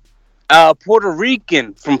boot, Puerto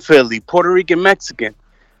Rican from Philly, Puerto Rican Mexican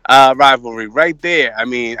rivalry right there. I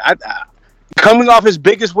mean, coming off his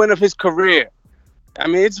biggest win of his career. I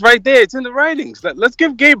mean, it's right there. It's in the writings. Let's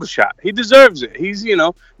give Gabe a shot. He deserves it. He's,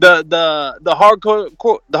 the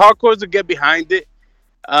hardcores will get behind it.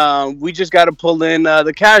 We just got to pull in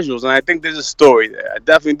the casuals, and I think there's a story there. I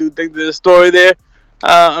definitely do think there's a story there.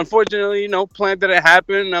 Unfortunately, Plant didn't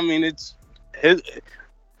happen. I mean, it's his.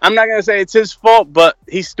 I'm not gonna say it's his fault, but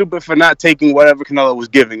he's stupid for not taking whatever Canelo was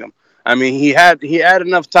giving him. I mean, he had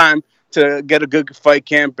enough time to get a good fight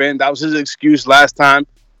camp in. That was his excuse last time.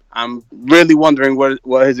 I'm really wondering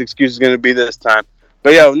what his excuse is gonna be this time.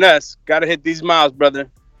 But yo, Ness, gotta hit these miles, brother.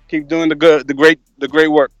 Keep doing the great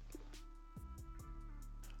work.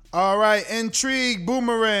 All right, Intrigue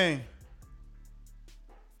Boomerang.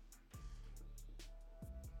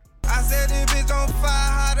 I said this bitch on fire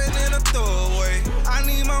hotter than a throwaway. I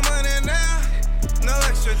need my money now, no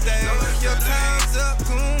extra days. Your time's up,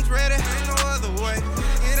 goons ready, ain't no other way.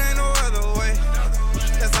 It ain't no other way.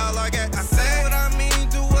 That's all I got. I say what I mean,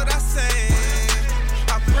 do what I say.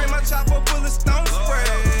 I pray my chopper bullets don't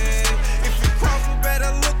spray. If you cross, you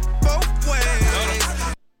better look both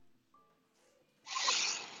ways.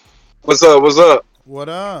 What's up? What's up? What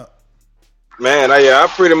up? Man, I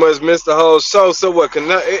pretty much missed the whole show. So what?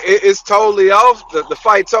 It's totally off. The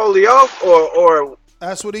fight totally off, or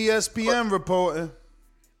that's what ESPN reporting.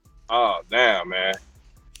 Oh damn, man,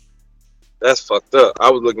 that's fucked up.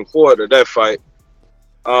 I was looking forward to that fight.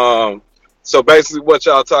 So basically, what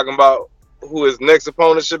y'all talking about? Who his next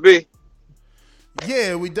opponent should be?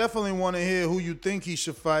 Yeah, we definitely want to hear who you think he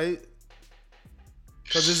should fight.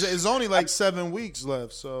 Because it's only like 7 weeks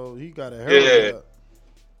left, so he got to hurry up.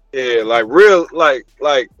 Yeah, like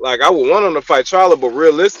I would want him to fight Charlo, but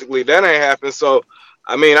realistically, that ain't happened. So,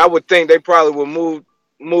 I mean, I would think they probably would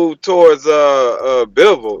move towards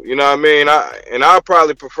Bivol. You know what I mean? I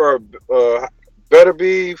probably prefer Better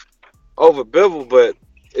Beef over Bivol, but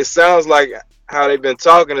it sounds like how they've been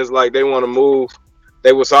talking is like they want to move.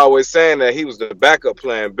 They was always saying that he was the backup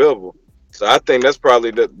plan Bivol. So I think that's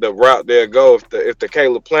probably the route they'll go if the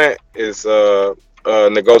Caleb Plant is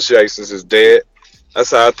negotiations is dead.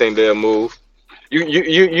 That's how I think they'll move.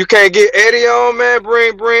 You can't get Eddie on, man.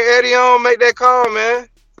 Bring Eddie on. Make that call, man.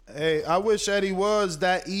 Hey, I wish Eddie was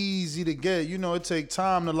that easy to get. It take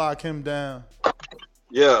time to lock him down.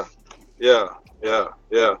 Yeah. But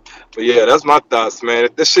yeah, that's my thoughts, man.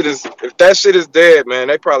 If that shit is dead, man,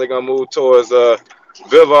 they probably gonna move towards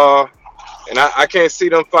Bivol, and I can't see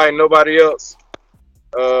them fighting nobody else.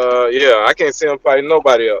 I can't see them fighting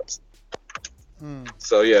nobody else.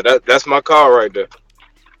 So yeah, that's my call right there.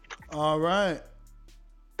 All right.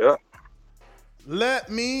 Yeah. Let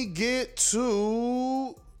me get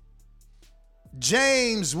to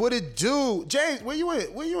James. What it do? James, where you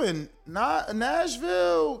in? Where you in?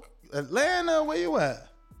 Nashville? Atlanta? Where you at?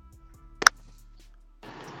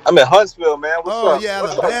 I'm in Huntsville, man. What's up? Oh, yeah,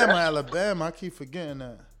 Alabama. I keep forgetting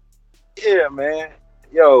that. Yeah, man.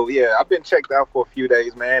 Yo, yeah, I've been checked out for a few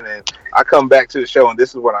days, man, and I come back to the show, and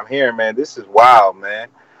this is what I'm hearing, man. This is wild, man.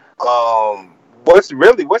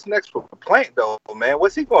 What's next for Plant, though, man?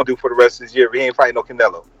 What's he gonna do for the rest of this year if he ain't fighting no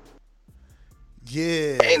Canelo?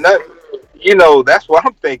 Yeah. Ain't nothing. That's what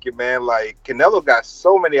I'm thinking, man. Like, Canelo got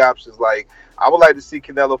so many options. Like, I would like to see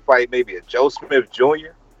Canelo fight maybe a Joe Smith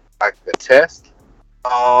Jr., like the test.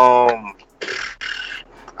 I'm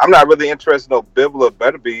not really interested in no Bivol or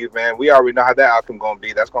Better Beef, man. We already know how that outcome gonna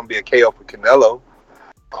be. That's gonna be a KO for Canelo.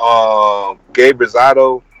 Gabe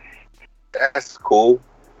Rosado, that's cool.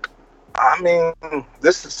 I mean,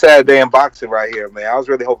 this is a sad day in boxing right here, man. I was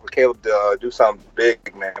really hoping Caleb to do something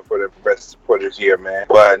big, man, for the rest for this year, man.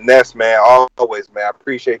 But Ness, man, always, man. I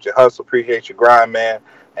appreciate your hustle, appreciate your grind, man.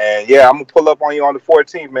 And yeah, I'm gonna pull up on you on the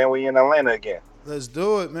 14th, man, when you're in Atlanta again. Let's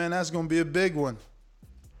do it, man. That's gonna be a big one.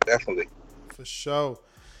 Definitely. For sure.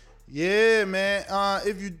 Yeah, man.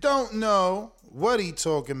 If you don't know what he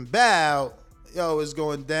talking about, it's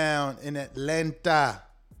going down in Atlanta.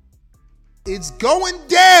 It's going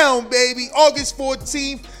down, baby. August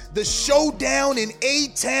 14th, the showdown in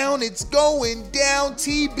A-Town. It's going down.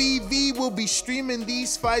 TBV will be streaming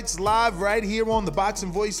these fights live right here on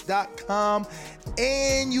theboxingvoice.com.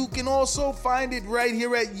 And you can also find it right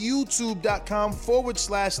here at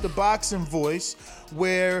youtube.com/theboxingvoice,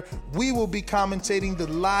 where we will be commentating the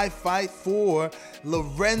live fight for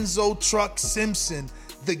Lorenzo Truck Simpson,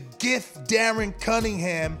 the Gift Darren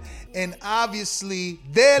Cunningham, and obviously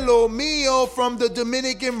De Lo Mio from the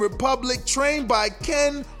Dominican Republic, trained by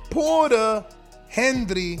Ken Porter,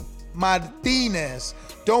 Henry Martinez.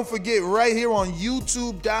 Don't forget, right here on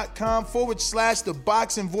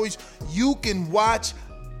youtube.com/theboxingvoice, you can watch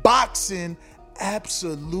boxing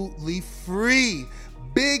absolutely free.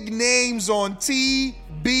 Big names on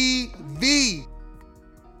TBV.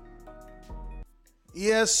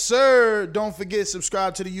 Yes, sir. Don't forget,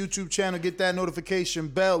 subscribe to the YouTube channel. Get that notification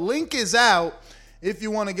bell. Link is out if you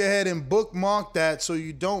want to go ahead and bookmark that so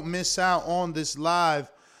you don't miss out on this live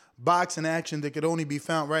boxing action that could only be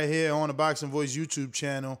found right here on the Boxing Voice YouTube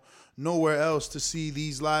channel. Nowhere else to see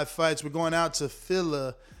these live fights. We're going out to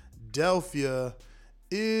Philadelphia.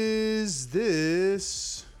 Is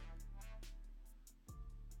this...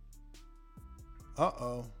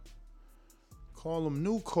 Uh-oh. Call him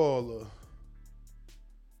new caller.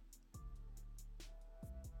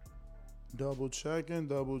 Double checking.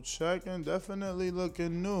 Definitely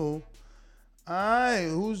looking new. All right,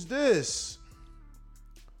 who's this?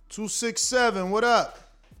 267, what up?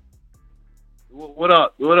 What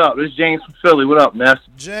up? This is James from Philly. What up, man?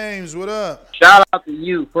 James, what up? Shout out to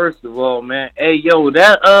you, first of all, man. Hey, yo,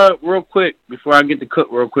 that, real quick, before I get to Cook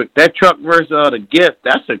real quick, that Truck versus the Gift,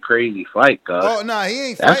 that's a crazy fight, cuz. Oh, nah, he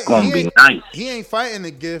ain't fighting. That's going to be nice. He ain't fighting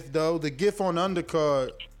the Gift, though. The Gift on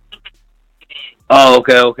undercard. Oh,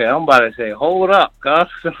 okay. I'm about to say, hold up, cuz.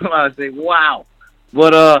 I'm about to say, wow.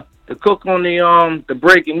 But the Cook on the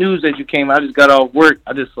breaking news that you came, I just got off work.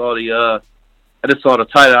 I just saw the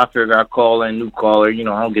title. I figured I'd call in, new caller. You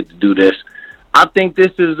know, I don't get to do this. I think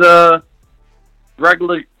this is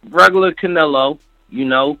regular Canelo. You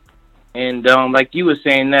know, and like you were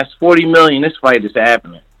saying, that's $40 million. This fight is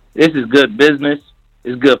happening. This is good business.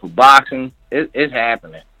 It's good for boxing. It's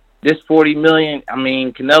happening. This $40 million, I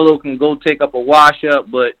mean, Canelo can go take up a wash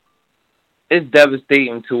up, but it's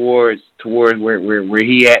devastating towards where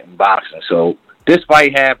he at in boxing. So this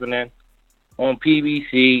fight happening on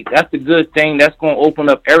PBC, that's the good thing. That's going to open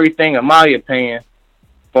up everything, in my opinion, as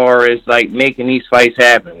far as like making these fights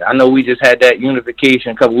happen. I know we just had that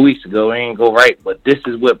unification a couple weeks ago. It ain't go right, but this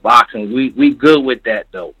is what boxing. We good with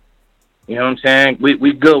that though. You know what I'm saying?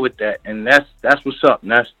 We good with that, and that's what's up.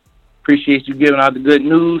 And appreciate you giving out the good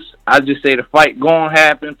news. I just say the fight gonna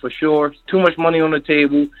happen for sure. It's too much money on the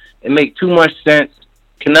table. It make too much sense.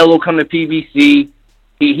 Canelo come to PBC.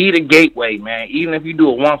 He the gateway, man. Even if you do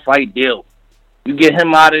a one-fight deal, you get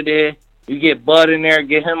him out of there. You get Bud in there,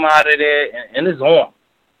 get him out of there, and it's on.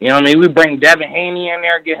 You know what I mean? We bring Devin Haney in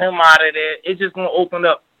there, get him out of there. It's just gonna open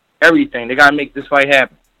up everything. They gotta make this fight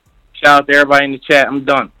happen. Shout out to everybody in the chat. I'm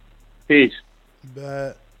done. Peace.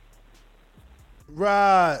 Bad.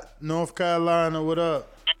 Rod, North Carolina, what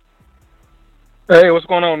up? Hey, what's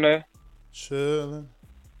going on, man? Chilling.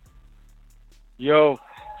 Yo,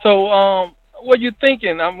 so what you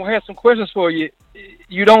thinking? I'm gonna have some questions for you.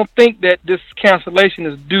 You don't think that this cancellation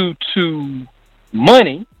is due to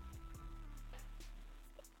money?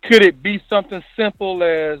 Could it be something simple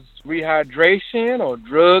as rehydration or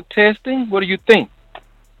drug testing? What do you think?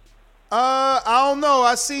 I don't know.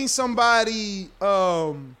 I seen somebody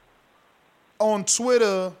on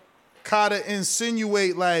Twitter kind of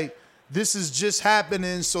insinuate like this is just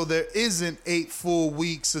happening so there isn't 8 full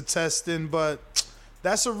weeks of testing, but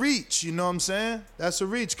that's a reach, you know what I'm saying? That's a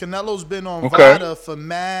reach. Canelo's been on VADA for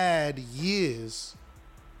mad years.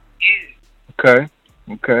 Okay.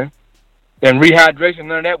 And rehydration,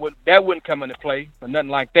 none of that wouldn't come into play or nothing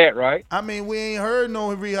like that, right? I mean, we ain't heard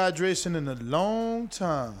no rehydration in a long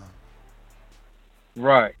time.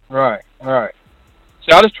 Right. So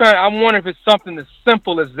I'm wondering if it's something as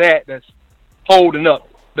simple as that that's holding up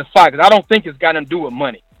the fight. Because I don't think it's got nothing to do with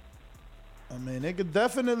money. I mean, it could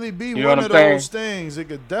definitely be You know one what of I'm those things. It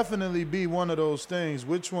could definitely be one of those things.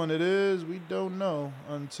 Which one it is, we don't know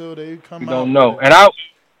until they come out. We don't know. And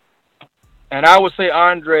I would say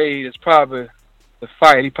Andre is probably the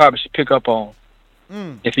fight he probably should pick up on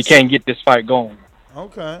if he can't get this fight going.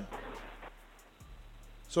 Okay.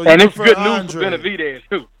 So and it's good Andre. news for Benavidez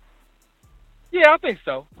too. Yeah, I think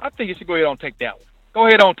so. I think you should go ahead and take that one. Go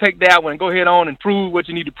ahead on, take that one, and go ahead on and prove what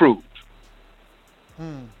you need to prove.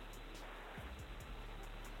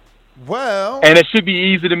 Well, and it should be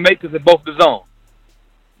easy to make because they're both the zone.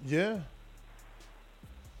 Yeah.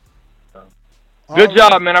 Good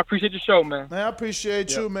job, man. I appreciate your show, man. Man, I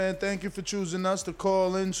appreciate you, man. Thank you for choosing us to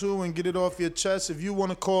call into and get it off your chest. If you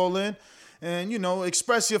want to call in and,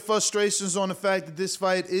 express your frustrations on the fact that this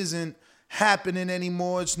fight isn't happening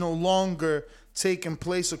anymore, it's no longer taking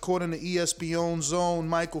place according to ESPN's own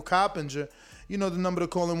Michael Coppinger, the number to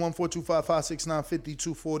call in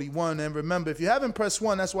 1-425-569-5241. And remember, if you haven't pressed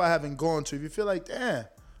 1, that's why I haven't gone to. If you feel like, damn,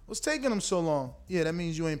 what's taking them so long? Yeah, that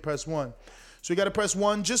means you ain't pressed 1. So you got to press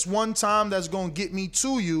 1 just one time. That's going to get me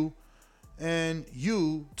to you and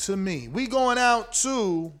you to me. We going out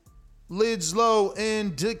to Lids Low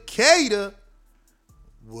in Decatur.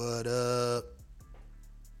 What up?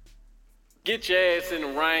 Get your ass in the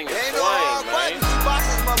ring and Ain't swing, no man.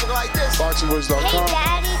 boxing motherfucker like this. BoxingWords.com. Hey,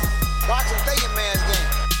 Daddy. Boxing thinking man's game.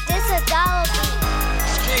 This a dollar bill.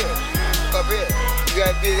 Skill. Up here. You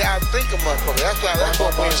gotta be out thinking motherfucker. That's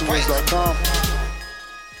what BoxingWords.com.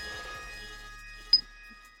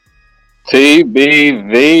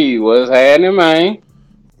 TBV, what's happening, man?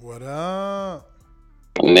 What up?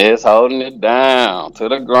 Ness holding it down to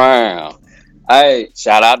the ground. Hey,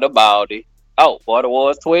 shout out to Baldy. Oh, boy, the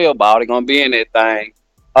Wars 12, Baldy gonna be in that thing.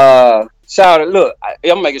 Shout out, look,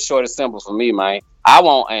 I'm making short and simple for me, man. I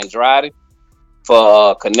want Andrade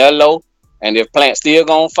for Canelo, and if Plant still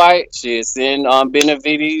gonna fight, shit, send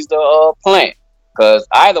Benavides to Plant. Cause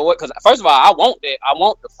either way, cause first of all, I want the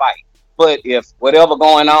fight. But if whatever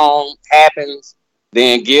going on happens,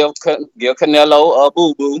 then give Canelo a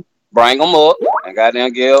boo-boo, bring him up, and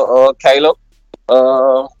goddamn give Caleb,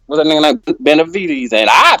 what's that nigga name, Benavides, and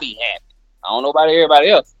I'll be happy. I don't know about everybody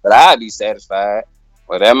else, but I'll be satisfied.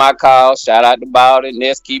 Well, that's my call. Shout out to Baldy.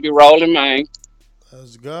 Let's keep it rolling, man.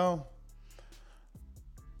 Let's go.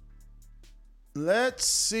 Let's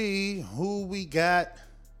see who we got.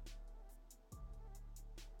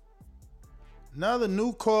 Another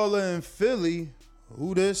new caller in Philly.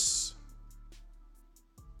 Who this?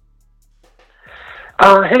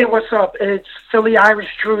 Hey, what's up? It's Philly Irish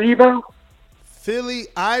Drew Ebo. Philly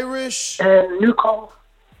Irish? And new call.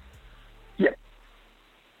 Yeah.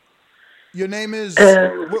 Your name is?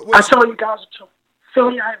 I saw you guys too.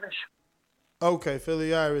 Philly Irish. Okay,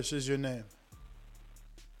 Philly Irish is your name.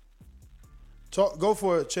 Go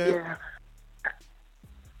for it, champ. Yeah.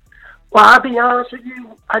 Well, I'll be honest with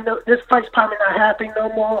you. I know this fight's probably not happening no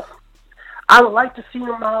more. I would like to see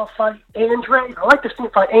him fight Andre. I like to see him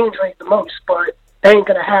fight Andre the most, but that ain't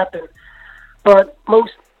gonna happen. But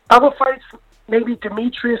most other fights, maybe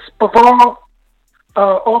Demetrius Bivol,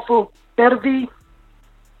 off of Beterbiev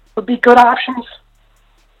would be good options.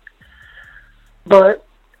 But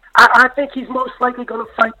I think he's most likely going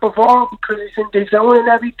to fight Bivol because he's in the zone and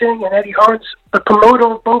everything, and Eddie Hearn's the promoter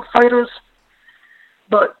of both fighters.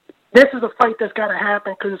 But this is a fight that's got to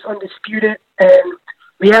happen because it's undisputed, and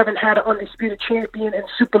we haven't had an undisputed champion in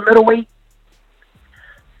super middleweight.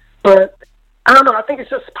 But I don't know. I think it's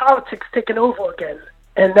just politics taking over again,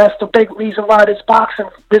 and that's the big reason why this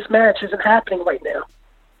match isn't happening right now.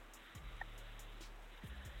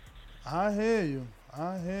 I hear you.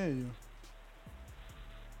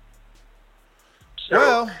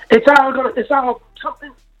 Well, it's all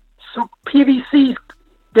something. Some PVCs.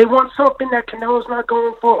 They want something that Canelo's not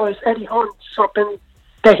going for, or is Eddie Hearn something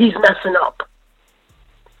that he's messing up?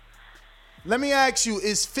 Let me ask you: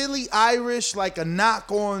 is Philly Irish like a knock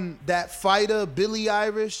on that fighter, Billy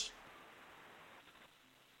Irish?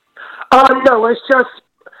 No, it's just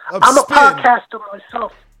I'm a podcaster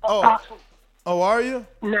myself. Oh, are you?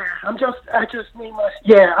 Nah, I just named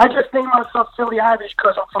myself Philly Irish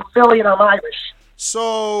because I'm from Philly and I'm Irish.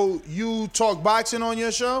 So you talk boxing on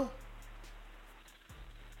your show?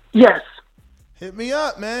 Yes. Hit me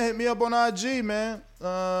up, man. Hit me up on IG, man.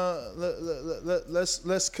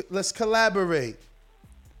 Let's collaborate.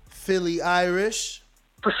 Philly Irish.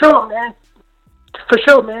 For sure, man.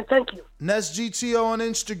 Thank you. Ness GTO on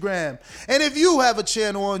Instagram. And if you have a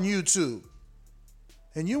channel on YouTube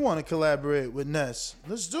and you want to collaborate with Ness,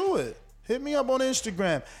 let's do it. Hit me up on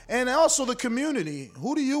Instagram. And also the community.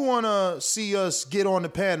 Who do you want to see us get on the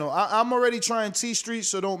panel? I'm already trying T Street,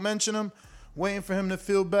 so don't mention him. Waiting for him to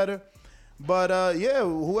feel better. But, yeah,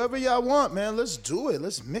 whoever y'all want, man, let's do it.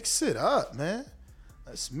 Let's mix it up, man.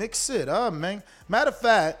 Matter of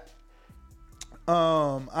fact,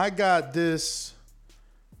 I got this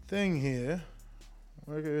thing here.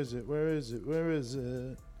 Where is it?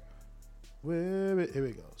 Here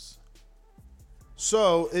it goes.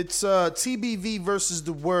 So it's TBV versus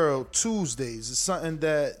the World Tuesdays. It's something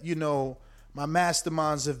that, my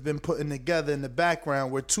masterminds have been putting together in the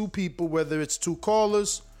background where two people, whether it's two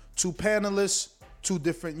callers, two panelists, two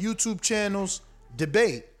different YouTube channels,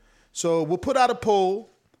 debate. So we'll put out a poll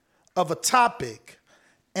of a topic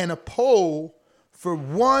and a poll for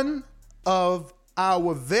one of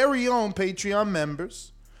our very own Patreon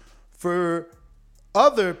members, for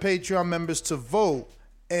other Patreon members to vote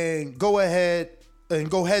and go ahead and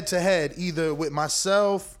go head to head, either with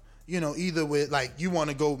myself, either with, like,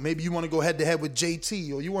 maybe you want to go head to head with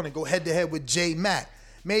JT, or you want to go head to head with J Mac.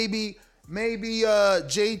 Maybe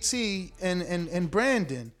JT and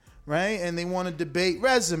Brandon, right? And they want to debate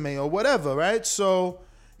resume or whatever, right? So,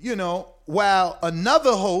 while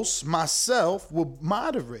another host, myself, will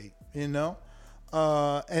moderate, and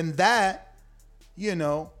that,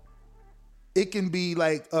 it can be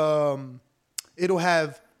like, it'll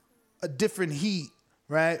have a different heat,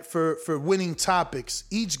 right? For winning topics.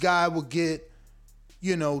 Each guy will get,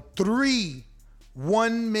 3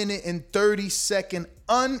 1 minute and 30-second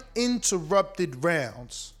uninterrupted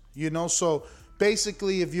rounds, So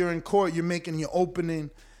basically, if you're in court, you're making your opening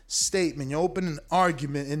statement, your opening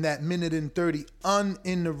argument in that minute and 30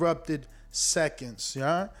 uninterrupted seconds,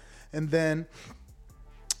 yeah? And then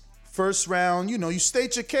first round, you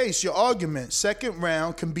state your case, your argument. Second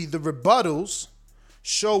round can be the rebuttals.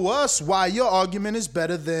 Show us why your argument is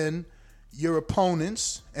better than your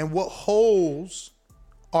opponent's and what holes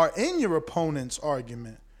are in your opponent's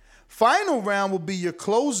argument. Final round will be your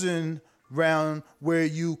closing round, where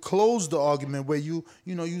you close the argument, where you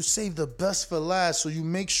save the best for last, so you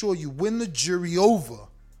make sure you win the jury over,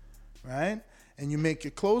 right? And you make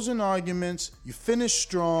your closing arguments, you finish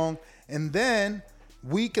strong, and then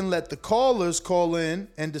we can let the callers call in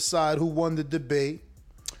and decide who won the debate,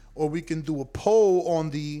 or we can do a poll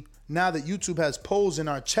on now that YouTube has polls in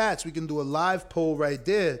our chats, we can do a live poll right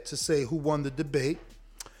there to say who won the debate.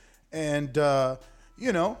 And,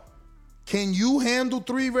 can you handle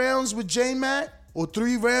 3 rounds with J-Mac, or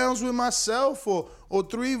 3 rounds with myself, or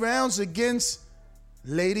 3 rounds against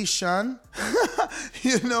Lady Shan?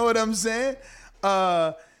 You know what I'm saying?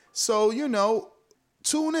 So,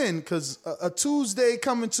 tune in, because a Tuesday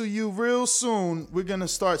coming to you real soon. We're going to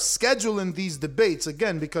start scheduling these debates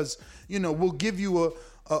again, because, we'll give you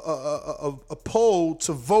a poll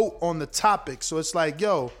to vote on the topic. So it's like,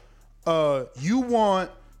 you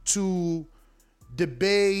want to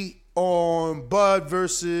debate on Bud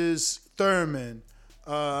versus Thurman,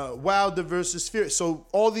 Wilder versus Fury. So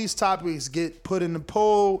all these topics get put in the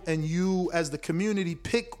poll, and you, as the community,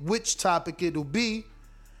 pick which topic it'll be,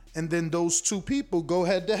 and then those 2 people go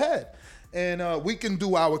head to head. And we can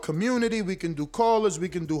do our community, we can do callers, we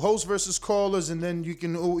can do host versus callers, and then you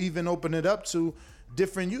can even open it up to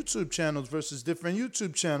different YouTube channels versus different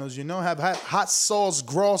YouTube channels. Have Hot Sauce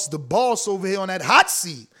Gross, the boss over here on that hot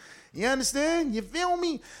seat. You understand? You feel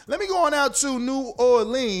me? Let me go on out to New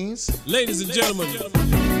Orleans. Ladies and gentlemen,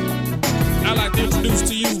 I'd like to introduce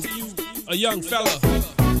to you a young fella,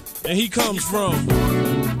 and he comes from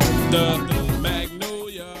the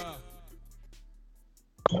Magnolia.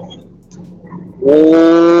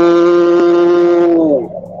 Ooh,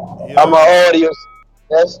 I'm my audience.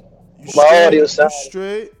 That's my audience.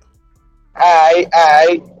 Straight. All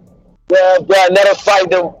right. Well, bro, another fight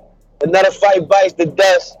bites the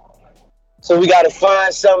dust. So we got to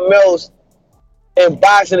find something else in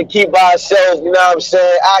boxing to keep ourselves,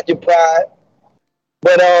 occupied.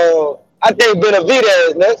 But I think Benavidez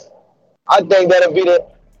is next. I think that'll be man,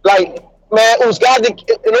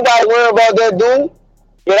 Uzcategui, nobody worry about that dude.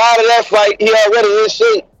 Get out of that fight. He already in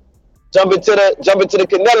shape. Jump into the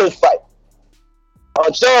Canelo fight.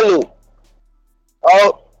 Charlo.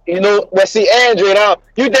 Let's see Andre now.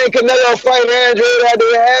 You think Canelo fighting Andre after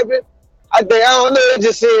it happened? I don't know. It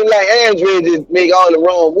just seemed like Andre just make all the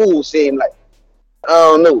wrong moves. Seem like, I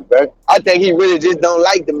don't know, bro. I think he really just don't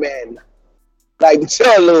like the man, like the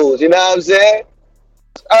Charlos. You know what I'm saying?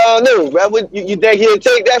 I don't know, bro. You think he'll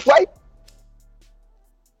take that fight?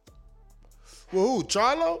 Well, who,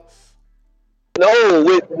 Charlo? No,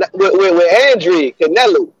 with Andre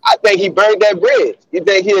Canelo. I think he burned that bridge. You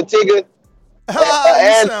think he'll take it? You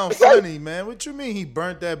sound funny, man. What you mean he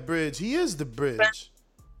burnt that bridge? He is the bridge.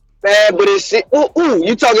 Man, but it's you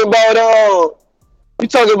talking about Andre? He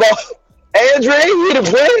the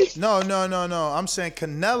bridge? No. I'm saying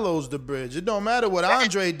Canelo's the bridge. It don't matter what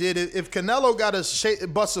Andre did. If Canelo got to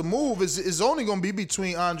bust a move, it's only gonna be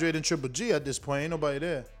between Andre and Triple G at this point. Ain't nobody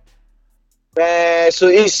there. Man, so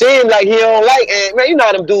he seemed like he don't like man. You know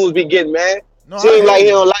how them dudes be getting, man. No, seemed like he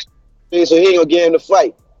don't like him, so he ain't gonna get him to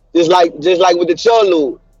fight. Just like with the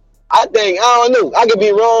Charlo. I don't know. I could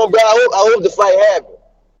be wrong, bro. I hope the fight happens.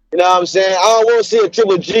 You know what I'm saying? I don't want to see a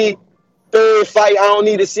Triple G third fight. I don't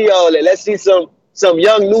need to see all that. Let's see some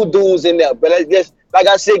young new dudes in there. But let's just, like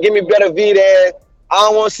I said, give me Benavidez. I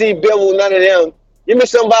don't want to see Bivol, none of them. Give me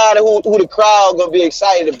somebody who the crowd gonna be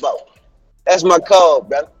excited about. That's my call,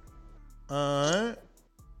 bro. All right.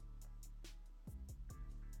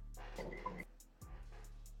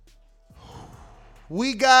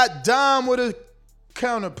 We got Dom with a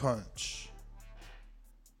counterpunch.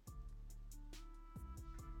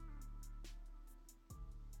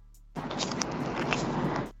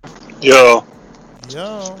 Yo.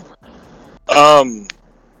 Yo.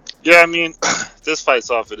 Yeah, I mean, this fight's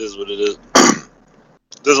off. It is what it is.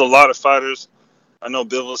 There's a lot of fighters. I know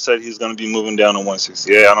Bivol said he's going to be moving down to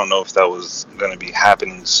 168. I don't know if that was going to be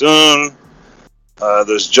happening soon.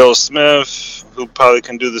 There's Joe Smith, who probably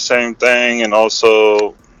can do the same thing, and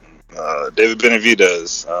also David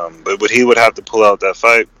Benavidez. But he would have to pull out that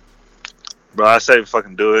fight. Bro, I say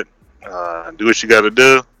fucking do it. Do what you got to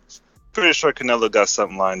do. Pretty sure Canelo got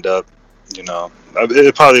something lined up. You know,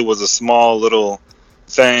 it probably was a small little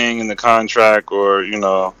thing in the contract, or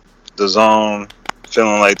the zone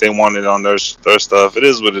feeling like they wanted on their stuff. It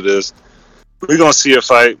is what it is. We're gonna see a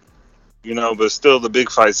fight, but still the big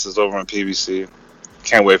fights is over on PBC.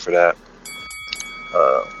 Can't wait for that.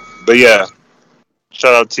 But yeah,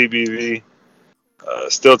 shout out TBV.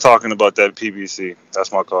 Still talking about that PBC.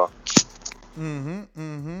 That's my call.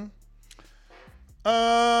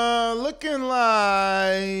 Looking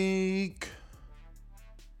like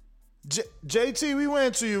JT, we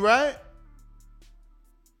went to you, right?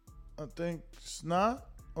 I think it's not,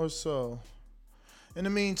 or so. In the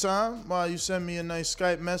meantime, while you send me a nice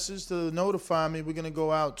Skype message to notify me, we're gonna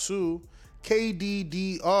go out to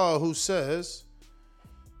KDDR, who says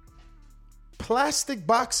plastic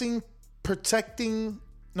boxing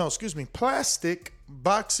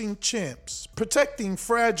champs protecting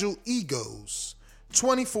fragile egos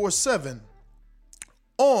 24/7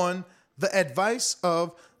 on the advice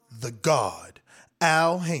of the God,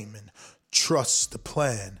 Al Heyman. Trust the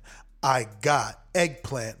plan. I got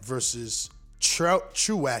Eggplant versus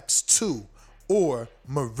Truax 2 or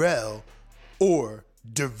Morrell or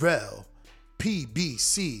Darrell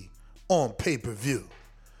PBC on pay-per-view.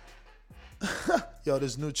 Yo,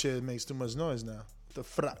 this new chair makes too much noise now. The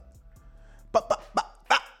frack.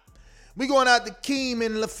 We going out to Keem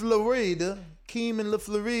in La Florida. Keem in La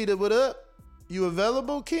Florida, what up? You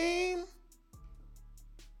available, Keem?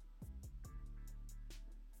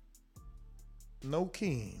 No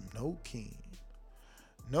Keem.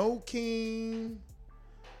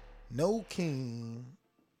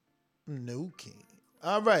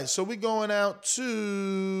 All right, so we going out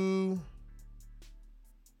to...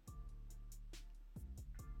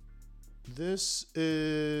 This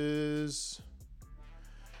is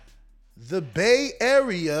the Bay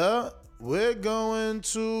Area. We're going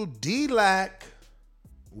to D-Lac.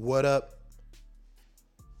 What up?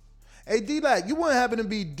 Hey, D-Lac, you wouldn't happen to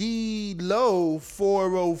be D-Low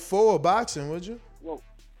 404 boxing, would you?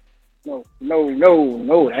 No,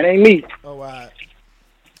 that ain't me. Oh, all right.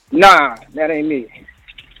 Nah, that ain't me.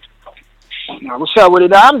 Nah, what's up with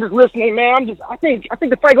it? I'm just listening, man. I think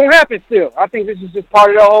the fight gonna happen still. I think this is just part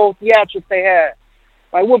of the whole theatrics they had.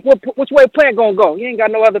 Like, which way Plant gonna go? He ain't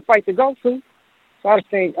got no other fight to go to. So I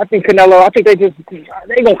think Canelo. I think they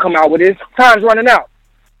gonna come out with this. Time's running out.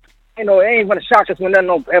 It ain't gonna shock us when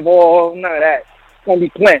nothing ever, none of that. It's gonna be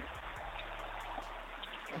Plant.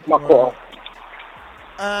 That's my call.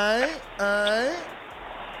 All right.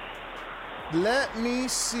 Let me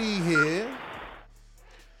see here.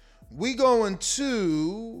 We going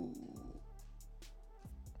to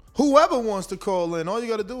whoever wants to call in. All you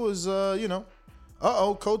got to do is,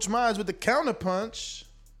 Coach Myers with the counterpunch.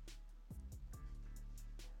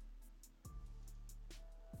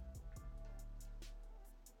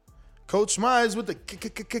 Coach Myers with the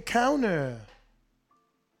counter.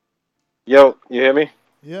 Yo, you hear me?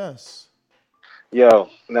 Yes. Yo,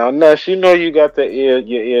 now Ness, you got your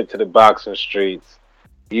ear to the boxing streets.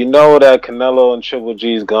 You know that Canelo and Triple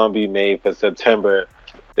G is gonna be made for September.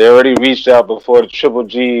 They already reached out before the Triple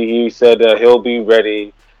G. He said that he'll be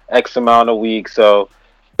ready X amount of weeks, so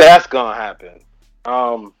that's gonna happen.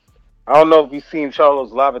 I don't know if you've seen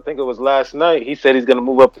Charlo's live. I think it was last night. He said he's gonna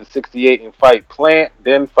move up to 68 and fight Plant,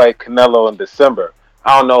 then fight Canelo in December.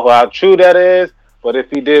 I don't know how true that is, but if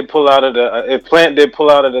Plant did pull out of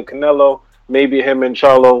the Canelo, maybe him and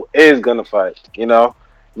Charlo is gonna fight.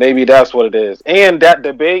 Maybe that's what it is. And that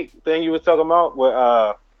debate thing you were talking about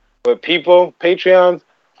with people, Patreons,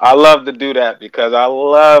 I love to do that because I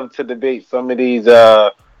love to debate some of these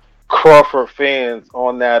Crawford fans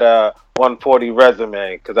on that 140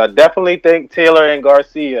 resume. Because I definitely think Taylor and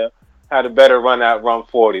Garcia had a better run at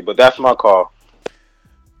 140. But that's my call.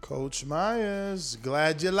 Coach Myers,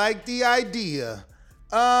 glad you like the idea.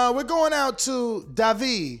 We're going out to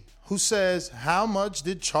Davi, who says, how much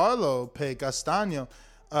did Charlo pay Castaño?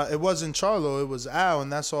 It wasn't Charlo, it was Al,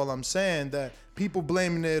 and that's all I'm saying. That people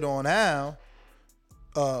blaming it on Al.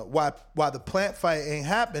 Why the Plant fight ain't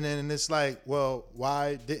happening, and it's like, well,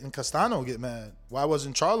 why didn't Castano get mad? Why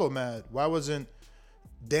wasn't Charlo mad? Why wasn't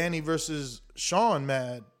Danny versus Sean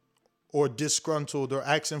mad or disgruntled or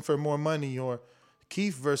asking for more money, or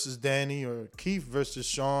Keith versus Danny, or Keith versus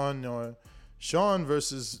Sean, or Sean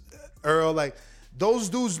versus Earl? Like, those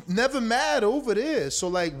dudes never mad over there. So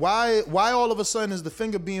like, why all of a sudden is the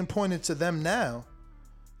finger being pointed to them now?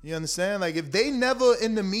 You understand? Like, if they never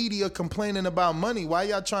in the media complaining about money, why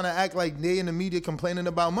y'all trying to act like they in the media complaining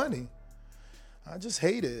about money? I just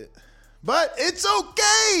hate it. But it's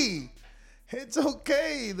okay. It's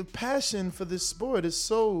okay. The passion for this sport is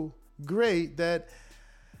so great that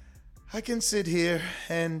I can sit here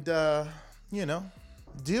and, deal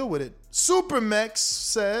with it. Supermex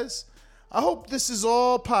says, I hope this is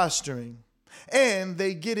all posturing and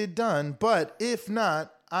they get it done. But if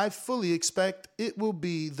not, I fully expect it will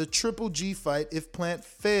be the Triple G fight if Plant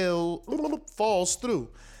falls through.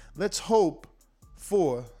 Let's hope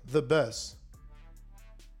for the best.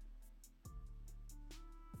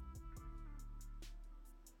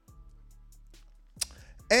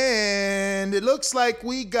 And it looks like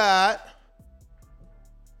we got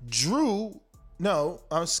Drew. No,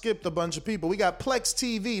 I skipped a bunch of people. We got Plex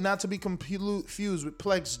TV, not to be confused with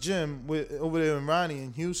Plex Gym over there in Ronnie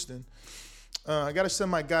in Houston. I got to send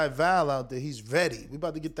my guy Val out there. He's ready. We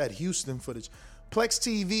about to get that Houston footage. Plex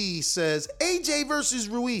TV says, AJ versus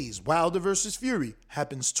Ruiz, Wilder versus Fury,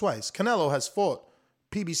 happens twice. Canelo has fought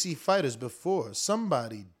PBC fighters before.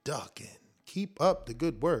 Somebody ducking. Keep up the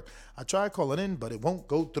good work. I tried calling in, but it won't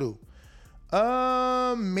go through.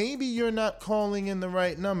 Maybe you're not calling in the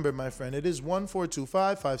right number, my friend. It is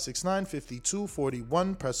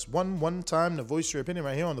 1-425-569-5241. Press 1 time to voice your opinion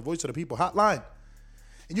right here on the Voice of the People hotline.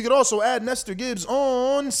 And you can also add Nestor Gibbs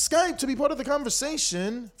on Skype to be part of the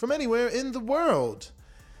conversation from anywhere in the world.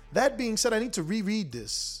 That being said, I need to reread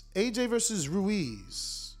this. AJ versus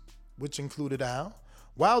Ruiz, which included Al.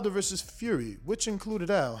 Wilder versus Fury, which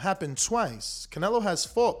included Al, happened twice. Canelo has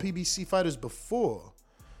fought PBC fighters before.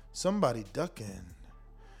 Somebody ducking.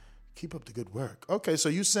 Keep up the good work. Okay, so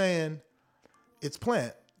you're saying it's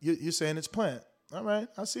Plant. You're saying it's Plant. All right,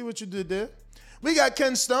 I see what you did there. We got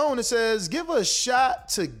Ken Stone. It says, give a shot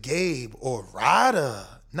to Gabe or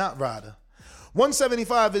Rada. Not Rada.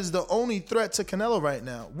 175 is the only threat to Canelo right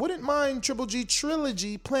now. Wouldn't mind Triple G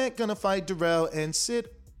trilogy. Plant gonna fight Durrell and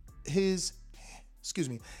sit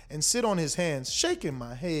on his hands, shaking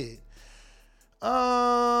my head.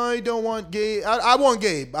 I don't want Gabe. I want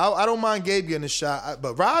Gabe. I don't mind Gabe getting a shot.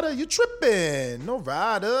 But Rada, you tripping. No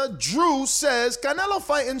Rada. Drew says, Canelo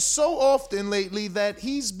fighting so often lately that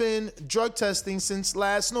he's been drug testing since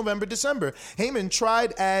last November, December. Heyman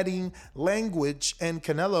tried adding language and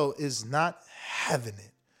Canelo is not having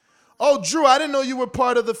it. Oh, Drew, I didn't know you were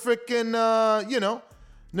part of the freaking,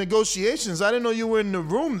 negotiations. I didn't know you were in the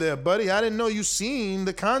room there, buddy. I didn't know you seen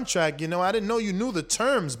the contract. I didn't know you knew the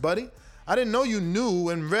terms, buddy. I didn't know you knew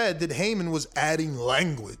and read that Heyman was adding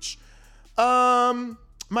language.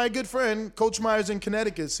 My good friend, Coach Myers in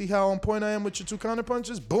Connecticut. See how on point I am with your two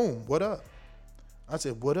counterpunches? Boom. What up? I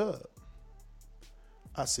said, what up?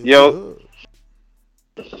 I said, yo.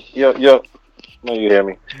 What up? Yo. No, you hear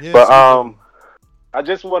me. Yes, but I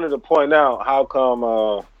just wanted to point out how come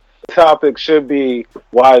the topic should be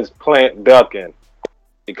why is Plant ducking?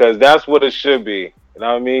 Because that's what it should be. You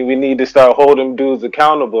know what I mean? We need to start holding dudes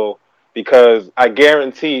accountable because I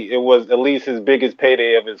guarantee it was at least his biggest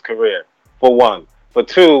payday of his career, for one. For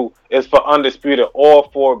two, it's for undisputed, all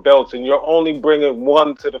 4 belts, and you're only bringing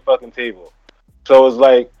one to the fucking table. So it's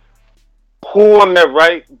like, who on their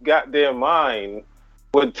right goddamn mind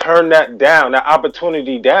would turn that down, that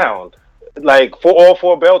opportunity down? Like, for all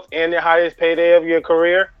 4 belts and your highest payday of your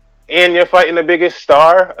career, and you're fighting the biggest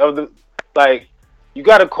star of the, like, you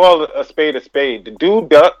got to call a spade a spade. The dude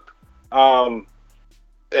ducked,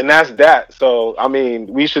 and that's that. So, I mean,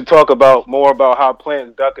 we should talk more about how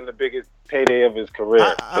Plant's ducking the biggest payday of his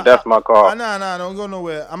career. But that's my call. Nah, don't go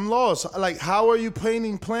nowhere. I'm lost. Like, how are you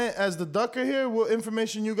painting Plant as the ducker here? What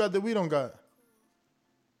information you got that we don't got?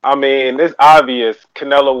 I mean, it's obvious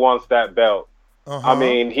Canelo wants that belt. I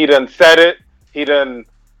mean, he done said it. He didn't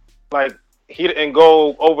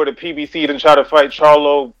go over to PBC and try to fight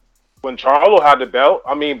Charlo when Charlo had the belt.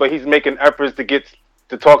 I mean, but he's making efforts to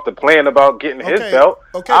talk to Plant about getting his belt.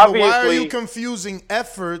 Okay, obviously, but why are you confusing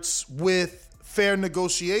efforts with fair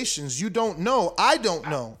negotiations? You don't know. I don't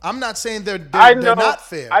know. I'm not saying they're not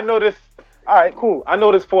fair. I know this. All right, cool. I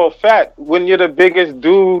know this for a fact. When you're the biggest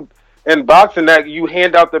dude in boxing, that you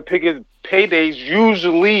hand out the biggest paydays,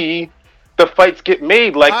 usually the fights get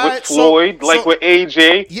made, like All with right, Floyd, like with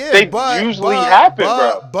AJ. Yeah, they but usually happen,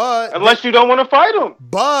 bro. But unless you don't want to fight him.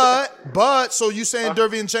 But so you saying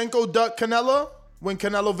Derevyanchenko ducked Canelo when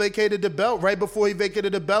Canelo vacated the belt right before he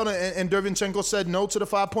vacated the belt, and Derevyanchenko said no to the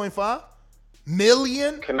 5.5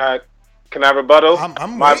 million? Can I rebuttal?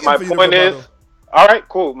 My point is, all right,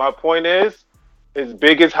 cool. My point is, his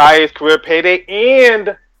biggest, highest career payday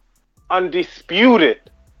and undisputed.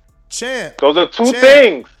 Champ. Those are two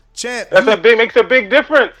things. Champ. Makes a big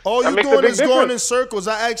difference. All that you makes doing a big is difference. going in circles.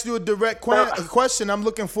 I asked you a direct question. I'm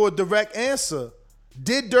looking for a direct answer.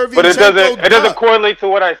 Did Derevyanchenko But it doesn't correlate to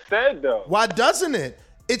what I said, though. Why doesn't it?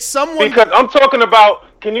 It's someone. Because I'm talking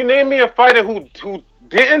about. Can you name me a fighter who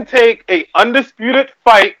didn't take a undisputed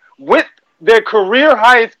fight with their career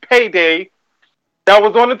highest payday that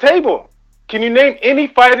was on the table? Can you name any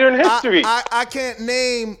fighter in history? I can't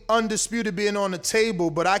name undisputed being on the table,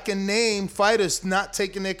 but I can name fighters not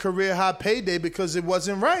taking their career high payday because it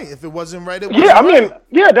wasn't right. If it wasn't right, it wasn't right.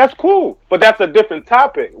 Yeah, that's cool. But that's a different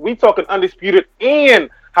topic. We talking undisputed and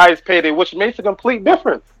highest payday, which makes a complete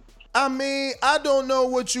difference. I mean, I don't know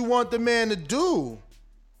what you want the man to do.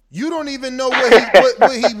 You don't even know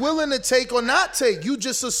what he willing to take or not take. You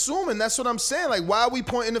just assuming. That's what I'm saying. Like, why are we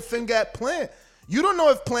pointing the finger at Plant? You don't know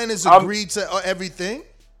if Plant has agreed to everything.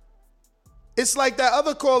 It's like that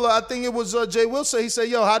other caller, I think it was Jay Wilson. He said,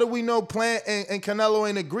 yo, how do we know Plant and Canelo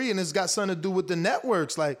ain't agree? And it's got something to do with the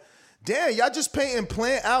networks. Like, damn, y'all just painting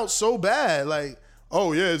Plant out so bad. Like,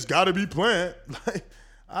 oh, yeah, it's got to be Plant. Like,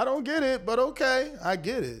 I don't get it, but okay. I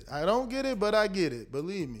get it. I don't get it, but I get it.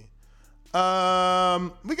 Believe me.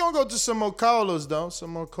 We're going to go to some more callers, though. Some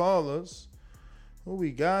more callers. Who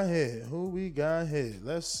we got here?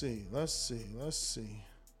 Let's see.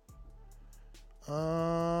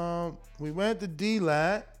 We went to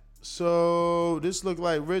D-Lat. So this looked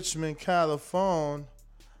like Richmond, California.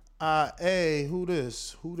 Who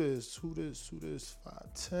this?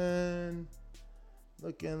 510.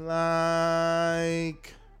 Looking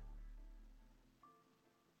like.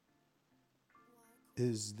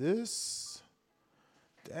 Is this?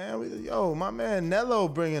 Damn, yo, my man Nello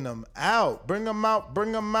bringing them out. Bring them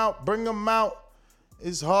out.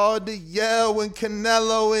 It's hard to yell when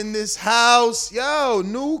Canelo in this house. Yo,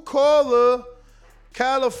 new caller.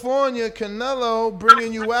 California, Canelo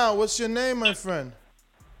bringing you out. What's your name, my friend?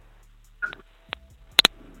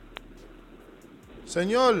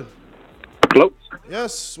 Senor. Hello?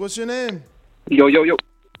 Yes, what's your name? Yo.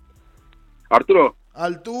 Arturo.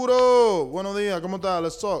 Buenos días, ¿cómo estás?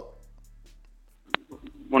 Let's talk.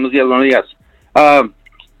 Buenos días.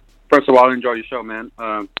 First of all, I enjoy your show, man.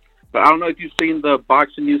 But I don't know if you've seen the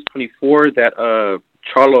Boxing News 24 that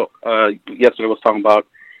Charlo yesterday was talking about.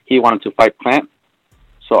 He wanted to fight Plant.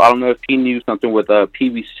 So I don't know if he knew something with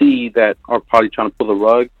PBC that are probably trying to pull the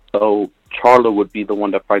rug. So Charlo would be the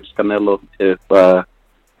one that fights Canelo if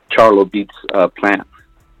Charlo beats Plant.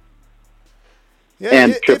 Yeah,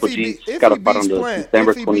 and Triple G's got a fight on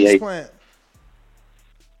December 28th.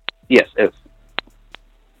 Yes, if.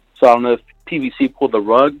 So I don't know if PBC pulled the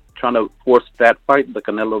rug, trying to force that fight, the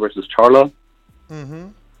Canelo versus Charlo. Mm-hmm.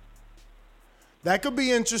 That could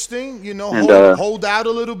be interesting, hold out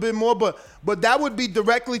a little bit more, but that would be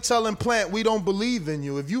directly telling Plant we don't believe in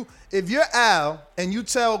you. If you're Al and you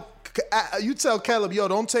tell Caleb, yo,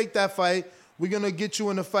 don't take that fight. We're gonna get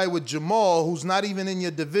you in a fight with Jamal, who's not even in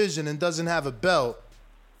your division and doesn't have a belt.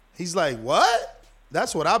 He's like, what?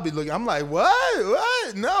 That's what I'll be looking. I'm like, what?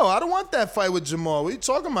 No, I don't want that fight with Jamal. What are you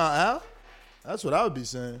talking about, Al? That's what I would be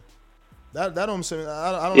saying. That don't say.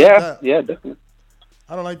 I don't like that. Yeah, definitely.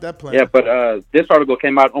 I don't like that plan. Yeah, but this article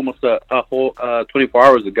came out almost a whole 24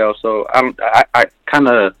 hours ago, so I kind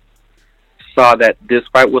of saw that this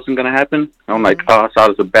fight wasn't going to happen. I'm like, I saw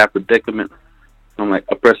it as a bad predicament. I'm like,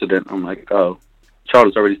 a precedent. I'm like, oh,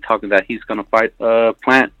 Charles already talking that he's going to fight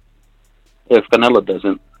Plant if Canelo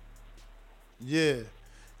doesn't. Yeah.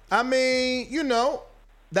 I mean,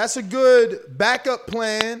 that's a good backup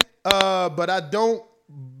plan, but I don't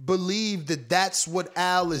believe that that's what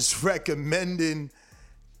Al is recommending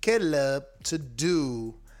Caleb to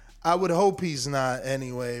do. I would hope he's not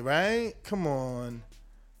anyway, right? Come on.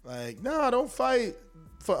 Like, no, don't fight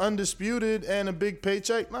for undisputed and a big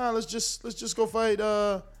paycheck. Nah, let's just go fight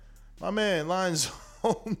my man, Lions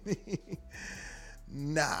Homie.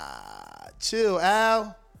 Nah, chill,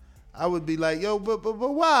 Al. I would be like, yo, but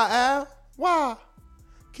why, Al? Why?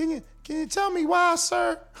 Can you tell me why,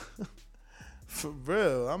 sir? For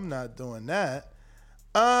real, I'm not doing that.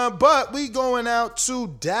 But we going out to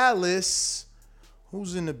Dallas.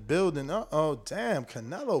 Who's in the building? Oh, damn,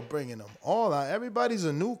 Canelo bringing them all out. Everybody's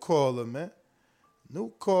a new caller, man.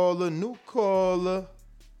 New caller.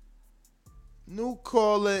 New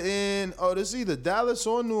caller in. Oh, this is either Dallas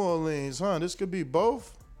or New Orleans, huh? This could be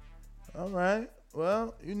both. All right.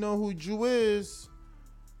 Well, you know who Jew is.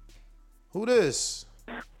 Who this?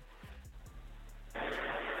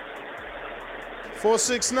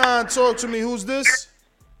 469, talk to me. Who's this?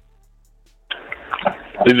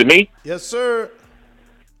 Is it me? Yes, sir.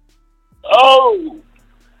 Oh,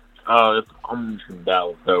 I'm from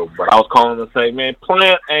Dallas though, but I was calling to say, man,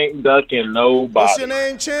 Plant ain't ducking nobody. What's your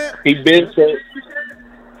name, champ? He been said.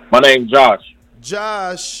 My name's Josh.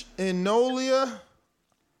 Josh in Nolia.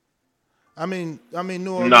 I mean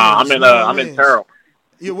New Orleans. Nah, I'm in Terrell.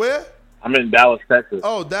 You where? I'm in Dallas, Texas.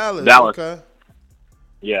 Oh, Dallas. Okay.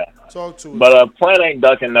 Yeah. Talk to us. But Plant ain't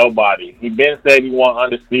ducking nobody. He been said he want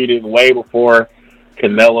undisputed way before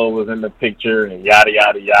Canelo was in the picture and yada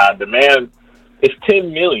yada yada. The man, it's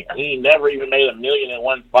 $10 million. He never even made $1 million in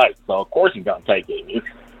one fight, so of course he's gonna take it. It's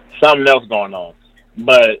something else going on.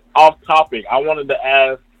 But off topic, I wanted to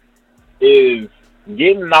ask: is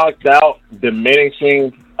getting knocked out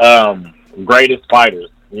diminishing greatest fighters?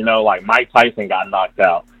 You know, like Mike Tyson got knocked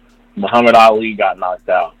out, Muhammad Ali got knocked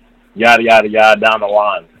out, yada yada yada down the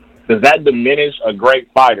line. Does that diminish a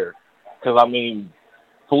great fighter? Because I mean,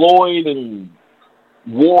 Floyd and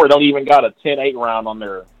Ward don't even got a 10-8 round on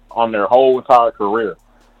their whole entire career.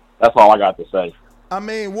 That's all I got to say. I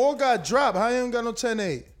mean, Ward got dropped. How you ain't got no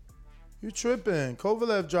 10-8? You tripping.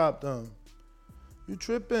 Kovalev dropped them. You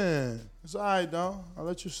tripping. It's all right, though. I'll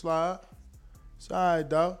let you slide. It's all right,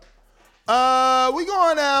 though. We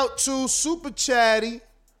going out to Super Chatty.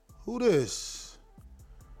 Who this?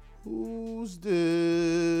 Who's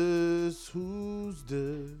this? Who's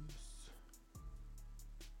this?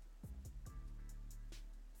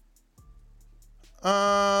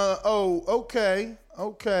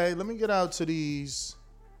 Okay. Let me get out to these.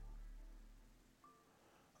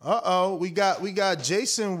 We got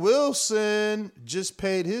Jason Wilson just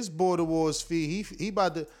paid his Border Wars fee. He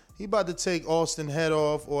about to take Austin head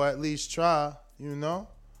off, or at least try. You know,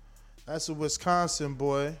 that's a Wisconsin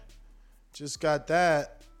boy. Just got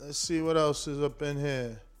that. Let's see what else is up in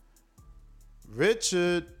here.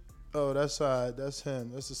 Richard. Oh, that's all right. That's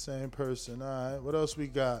him. That's the same person. All right. What else we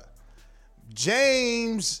got?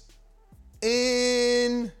 James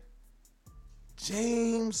is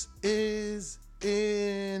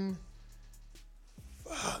in.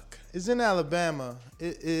 Fuck. It's in Alabama.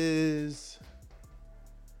 It is.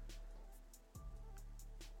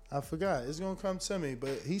 I forgot. It's gonna come to me,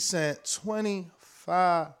 but he sent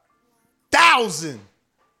 25,000.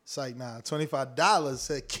 It's like, nah, $25.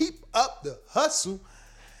 Said keep up the hustle.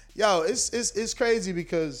 Yo, it's crazy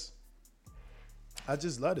because I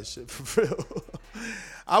just love this shit for real.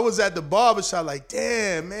 I was at the barbershop like,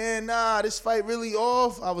 damn, man, nah, this fight really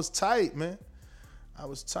off. I was tight, man. I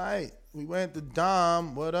was tight. We went to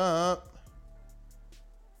Dom. What up?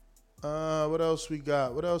 What else we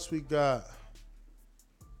got?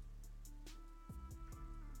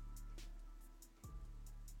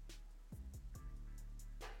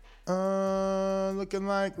 Looking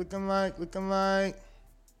like.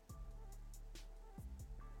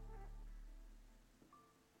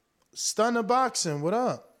 Stunner Boxing, what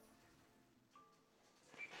up?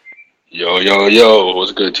 Yo,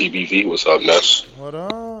 what's good, TBV? What's up, Ness? What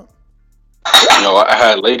up? Yo, I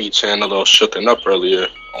had Lady Chan a little shooken up earlier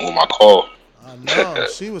on my call. I know,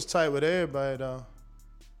 she was tight with everybody, though.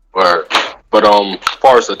 Right. But as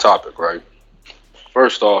far as the topic, right?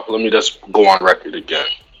 First off, let me just go on record again.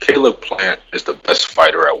 Caleb Plant is the best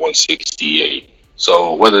fighter at 168.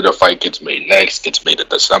 So whether the fight gets made next, gets made in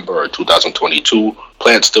December or 2022,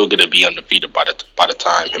 Plant's still going to be undefeated by the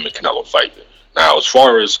time him and Canelo fight. Now, as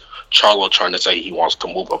far as Charlo trying to say he wants to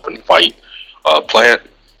move up and fight Plant,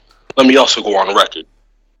 let me also go on record.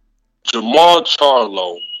 Jamal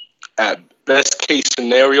Charlo, at best case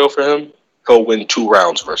scenario for him, he'll win 2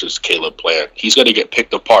 rounds versus Caleb Plant. He's going to get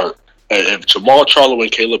picked apart. And if Jamal Charlo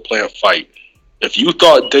and Caleb Plant fight, if you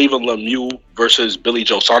thought David Lemieux versus Billy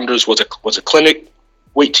Joe Saunders was a clinic,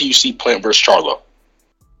 wait till you see Plant versus Charlo.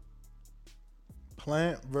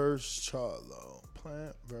 Plant versus Charlo.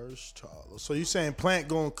 So you saying Plant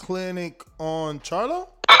going clinic on Charlo?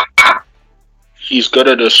 He's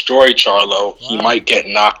gonna destroy Charlo. Wow. He might get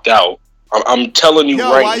knocked out. I'm telling you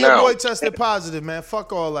right now. Why your boy tested positive, man?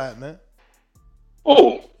 Fuck all that, man.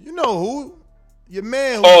 Oh, you know who? Your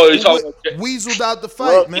man who weaseled out the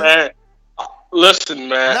fight, look, man. Listen,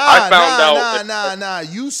 man. Nah.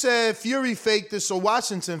 You said Fury faked it, so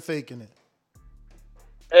Washington faking it.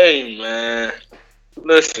 Hey, man.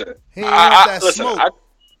 Listen. He ain't want that smoke.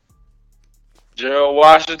 Gerald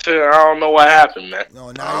Washington, I don't know what happened, man.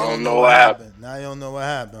 No, now you don't know what happened. Now you don't know what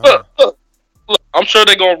happened. Huh? look, I'm sure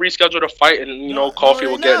they're gonna reschedule the fight, and Coffee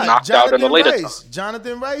will get knocked out in a later time.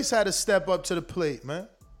 Jonathan Rice had to step up to the plate, man.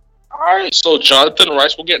 All right, so Jonathan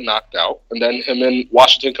Rice will get knocked out, and then him and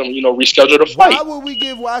Washington can, reschedule the fight. Why would we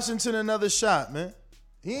give Washington another shot, man?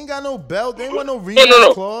 He ain't got no belt. They ain't want no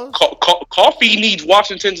rematch clause. Coffee needs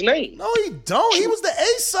Washington's name. No, he don't. He was the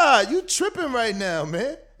A side. You tripping right now,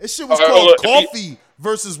 man. This shit was called Coffee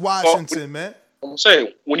versus Washington, man. I'm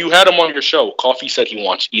saying, when you had him on your show, Coffee said he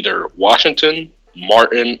wants either Washington,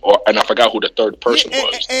 Martin, and I forgot who the third person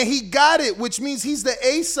was. And he got it, which means he's the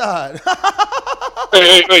A side.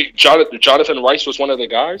 Wait. Jonathan Rice was one of the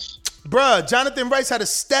guys? Bruh, Jonathan Rice had to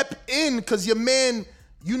step in because your man,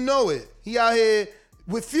 you know it. He out here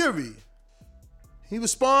with Fury. He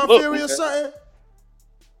was sparring Fury or something?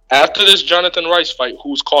 After this Jonathan Rice fight,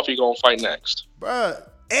 who's Coffee gonna fight next? Bruh,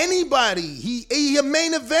 anybody. He a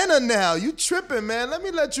main eventer now. You tripping, man.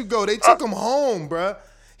 Let you go. They took him home, bruh.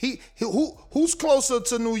 Who's closer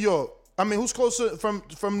to New York? I mean, who's closer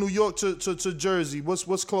from New York to Jersey?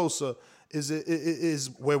 What's closer? Is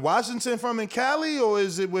where Washington from in Cali, or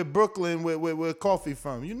is it where Brooklyn, where Coffee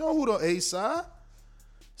from? You know who the A side?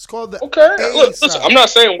 It's called the A Look, side. listen, I'm not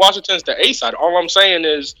saying Washington's the A side. All I'm saying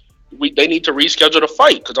is they need to reschedule the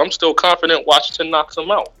fight because I'm still confident Washington knocks him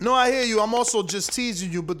out. No, I hear you. I'm also just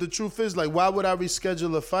teasing you, but the truth is, like, why would I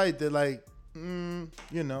reschedule a fight that, like, Come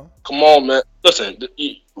on, man. Listen,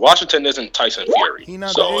 Washington isn't Tyson Fury.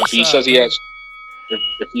 So if he says he has,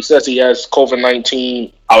 if he says he has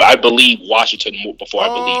COVID-19, I believe Washington more before I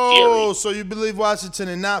believe Fury. Oh, so you believe Washington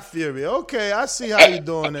and not Fury? Okay, I see how you're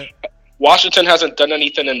doing it. Washington hasn't done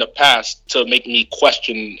anything in the past to make me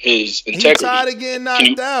question his integrity. He tired of getting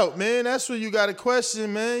knocked out, man. That's what you got to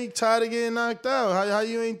question, man. He tired of getting knocked out. How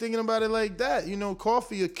you ain't thinking about it like that?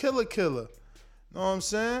 Coffee a killer. Know what I'm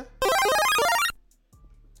saying?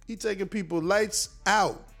 He taking people lights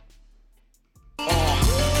out. Long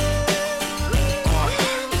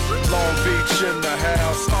Beach in the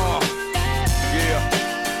house. Yeah.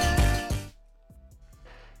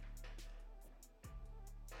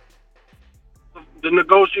 The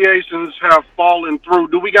negotiations have fallen through.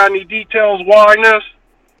 Do we got any details why this?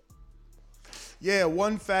 Yeah,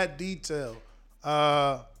 one fat detail.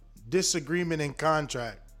 Disagreement in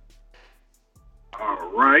contract.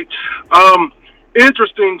 All right.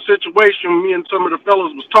 Interesting situation. Me and some of the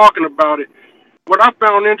fellas was talking about it. What I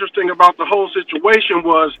found interesting about the whole situation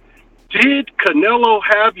was, did Canelo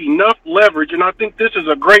have enough leverage? And I think this is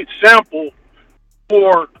a great sample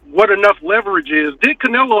for what enough leverage is. Did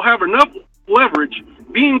Canelo have enough leverage,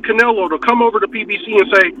 being Canelo, to come over to PBC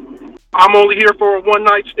and say, I'm only here for a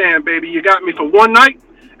one-night stand, baby. You got me for one night.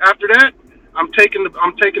 After that, I'm taking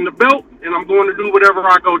the belt, and I'm going to do whatever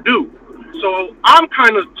I go do. So I'm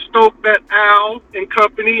kind of stoked that Al and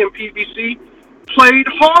company and PBC played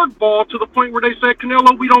hardball to the point where they said,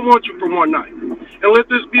 Canelo, we don't want you for one night. And let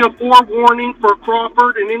this be a forewarning for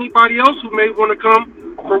Crawford and anybody else who may want to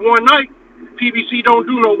come for one night. PBC don't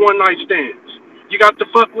do no one-night stands. You got to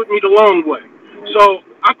fuck with me the long way. So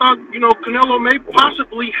I thought, Canelo may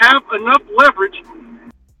possibly have enough leverage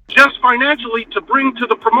just financially to bring to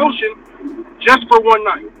the promotion just for one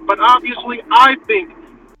night. But obviously, I think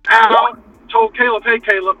Al told Caleb, hey,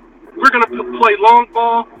 Caleb, we're going to play long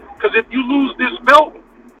ball, because if you lose this belt,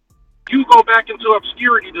 you go back into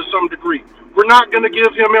obscurity to some degree. We're not going to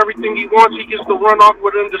give him everything he wants. He gets to run off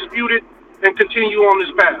with Undisputed and continue on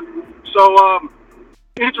this path. So,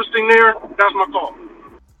 interesting there. That's my call.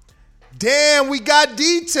 Damn, we got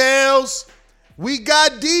details.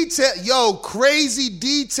 Yo, crazy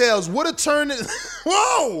details. What a turn.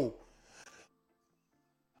 Whoa.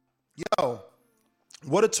 Yo,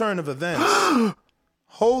 what a turn of events.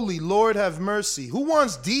 Holy Lord have mercy. Who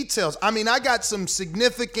wants details? I mean, I got some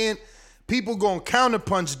significant people going to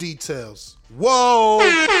counterpunch details. Whoa.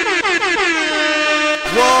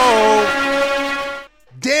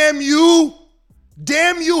 Damn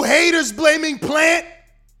you haters blaming Plant.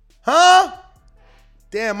 Huh?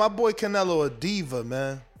 Damn, my boy Canelo a diva,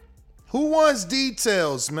 man. Who wants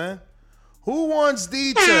details, man? Who wants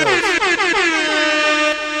details?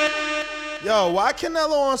 Yo, why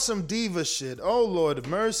Canelo on some diva shit? Oh, Lord,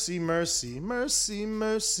 mercy, mercy, mercy,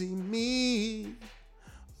 mercy me.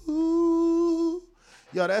 Ooh.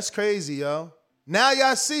 Yo, that's crazy, yo. Now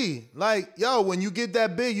y'all see, like, yo, when you get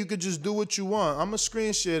that big, you could just do what you want. I'm going to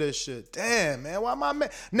screen share this shit. Damn, man, why my man?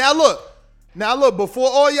 Now, look, before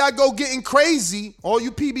all y'all go getting crazy, all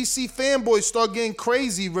you PBC fanboys start getting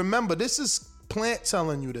crazy, remember, this is Plant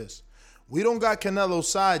telling you this. We don't got Canelo's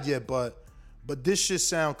side yet, but this shit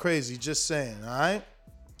sound crazy, just saying, all right?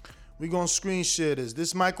 We gonna screen share this.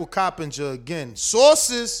 This Michael Coppinger again.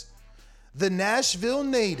 Sources, the Nashville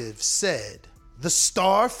native said the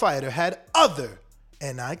star fighter had other,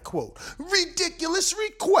 and I quote, ridiculous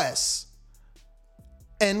requests,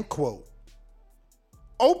 end quote.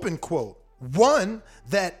 Open quote. One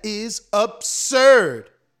that is absurd.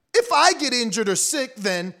 If I get injured or sick,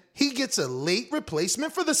 then he gets a late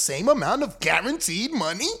replacement for the same amount of guaranteed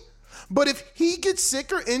money? But if he gets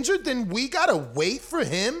sick or injured, then we gotta wait for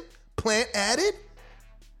him? Plant added.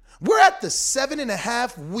 We're at the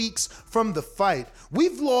 7.5 weeks from the fight.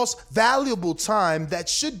 We've lost valuable time that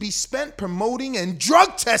should be spent promoting and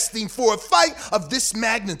drug testing for a fight of this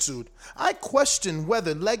magnitude. I question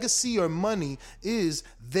whether legacy or money is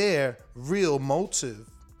their real motive.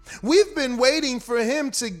 We've been waiting for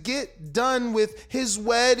him to get done with his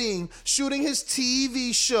wedding, shooting his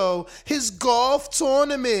TV show, his golf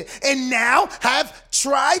tournament, and now have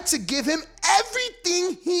tried to give him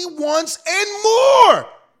everything he wants and more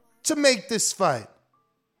to make this fight.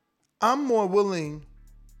 I'm more willing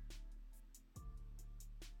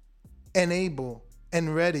and able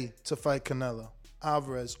and ready to fight Canelo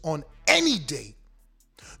Alvarez on any date.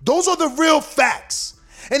 Those are the real facts.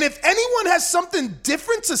 And if anyone has something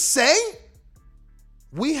different to say,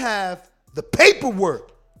 we have the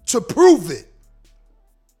paperwork to prove it.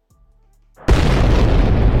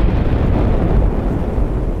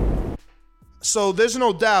 So there's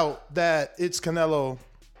no doubt that it's Canelo,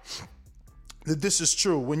 that this is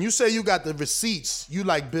true. When you say you got the receipts, you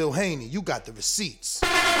like Bill Haney, you got the receipts.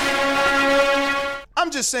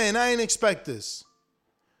 I'm just saying, I ain't expect this.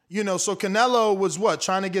 You know, so Canelo was what,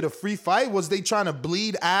 trying to get a free fight? Was they trying to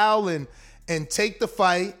bleed Al and take the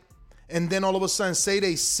fight and then all of a sudden say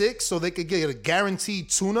they sick so they could get a guaranteed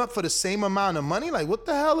tune-up for the same amount of money? Like, what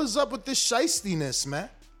the hell is up with this shystiness, man?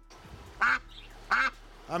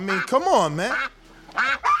 I mean, come on, man.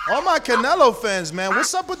 All my Canelo fans, man,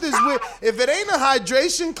 what's up with this weird? If it ain't a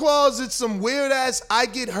hydration clause, it's some weird ass I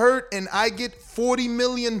get hurt and I get $40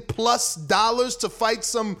 million plus to fight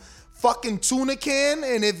some fucking tuna can,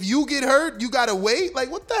 and if you get hurt, you gotta wait? Like,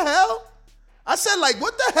 what the hell? I said, like,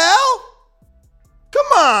 what the hell?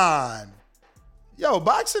 Come on. Yo,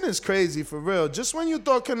 boxing is crazy for real. Just when you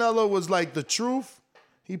thought Canelo was like the truth,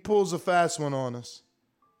 he pulls a fast one on us.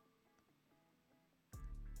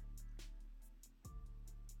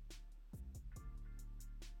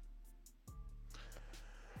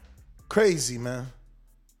 Crazy, man.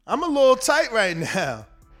 I'm a little tight right now.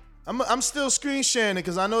 I'm still screen sharing it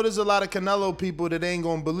because I know there's a lot of Canelo people that ain't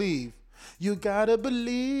gonna believe. You gotta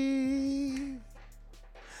believe.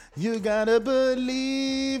 You gotta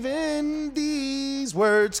believe in these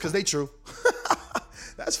words because they true.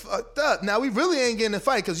 That's fucked up. Now we really ain't getting a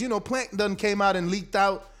fight because, you know, Plant done came out and leaked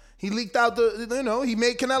out. He leaked out he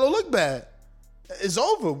made Canelo look bad. It's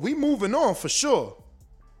over. We moving on for sure.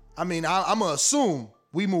 I mean, I'm gonna assume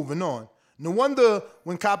we moving on. No wonder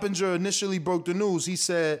when Coppinger initially broke the news, he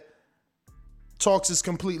said talks is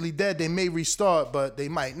completely dead. They may restart, but they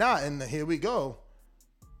might not. And here we go.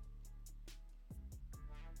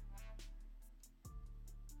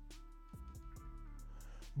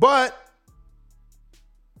 But,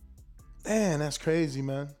 man, that's crazy,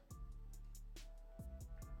 man.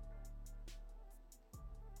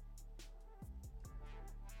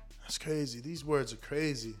 That's crazy. These words are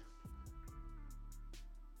crazy.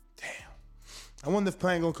 Damn. I wonder if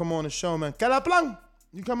Plan gonna come on the show, man. Calaplan,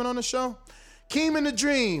 you coming on the show? Keem in the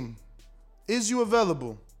Dream, is you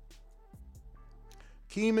available?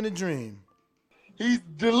 Keem in the Dream. He's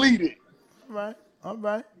deleted. All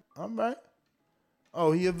right.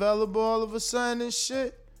 Oh, he available all of a sudden and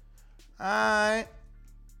shit? All right.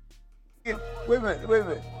 Wait a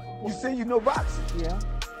minute. You say you know boxing? Yeah.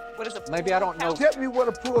 What is it? Maybe I don't know. Tell me what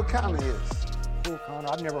a pool counter is. Pool counter?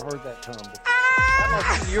 I've never heard that term before. That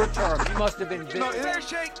must be your term. You must have been busy. No,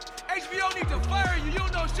 Shake, HBO needs to fire you. You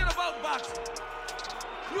don't know shit about boxing.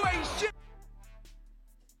 You ain't shit.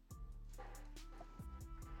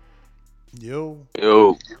 Yo,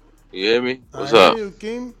 you hear me? What's I up? hear you,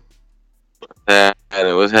 Keem.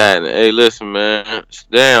 What's happening? Hey, listen, man.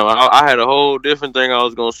 Damn, I had a whole different thing I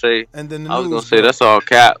was gonna say. And then I was gonna say that's all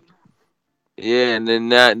cap. Yeah, and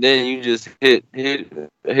then you just hit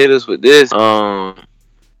us with this.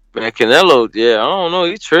 Man, Canelo, yeah, I don't know,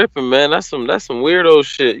 he tripping, man. That's some weirdo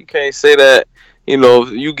shit. You can't say that. You know,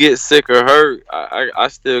 if you get sick or hurt, I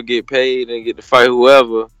still get paid and get to fight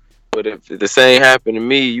whoever. But if the same happened to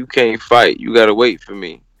me, you can't fight. You gotta wait for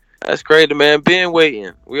me. That's crazy, man. Been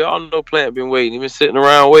waiting. We all know Plant been waiting. He been sitting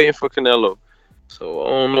around waiting for Canelo. So I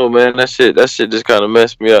don't know, man. That shit just kind of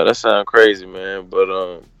messed me up. That sound crazy, man. But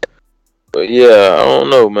yeah, I don't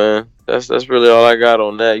know, man. That's really all I got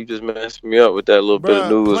on that. You just messed me up with that little bit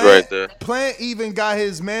of news right there. Plant even got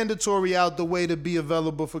his mandatory out the way to be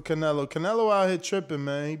available for Canelo. Canelo out here tripping,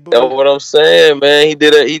 man. That's what I'm saying, man. He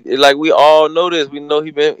did it. He like we all know this. We know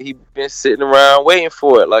he been sitting around waiting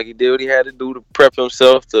for it. Like he did what he had to do to prep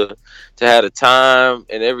himself to have the time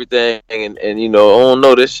and everything. And you know, I don't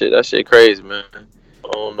know this shit. That shit crazy, man.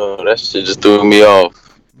 I don't know. That shit just threw me off.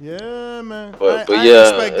 Yeah, man. But I yeah,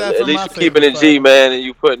 expect that at from least my you keeping it G, man, and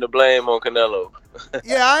you putting the blame on Canelo.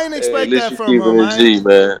 Yeah, I ain't expect at least that you from keeping him. it G,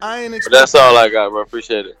 man. I ain't expect But that's all I got, bro.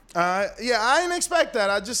 Appreciate it. Yeah, I ain't expect that.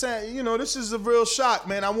 I just said, you know, this is a real shock,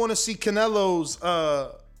 man. I want to see Canelo's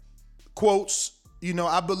quotes. You know,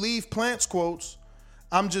 I believe Plant's quotes.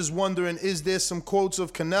 I'm just wondering, is there some quotes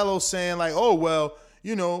of Canelo saying like, oh, well,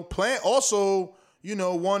 you know, Plant also, you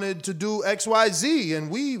know, wanted to do XYZ. And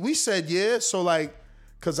we said, yeah. So like,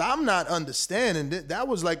 because I'm not understanding. That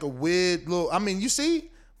was like a weird little, I mean, you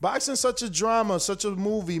see, boxing's such a drama, such a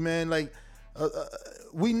movie, man. Like,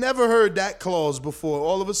 we never heard that clause before.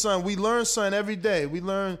 All of a sudden, we learn something every day. We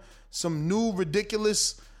learn some new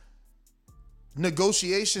ridiculous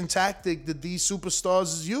negotiation tactic that these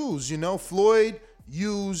superstars use. You know, Floyd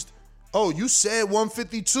used, oh, you said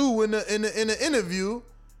 152 in the interview,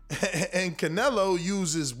 and Canelo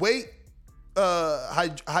uses weight,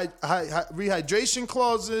 rehydration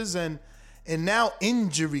clauses, and now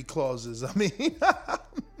injury clauses. I mean,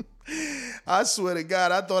 I swear to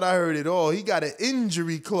God, I thought I heard it all. He got an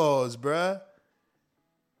injury clause, bruh.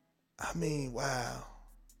 I mean, wow.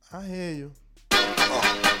 I hear you.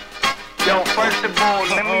 Yo, first of all,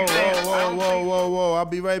 let me say. Whoa. I'll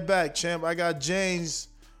be right back, champ. I got James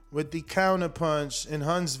with the counterpunch in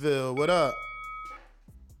Huntsville. What up?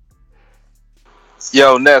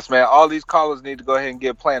 Yo, Ness, man, all these callers need to go ahead and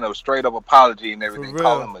give Plant a straight up apology and everything.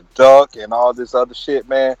 Call him a duck and all this other shit,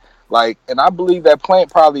 man. Like, and I believe that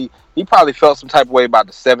Plant probably felt some type of way about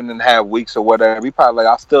the 7.5 weeks or whatever. He probably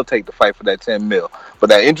like, I'll still take the fight for that 10 mil. But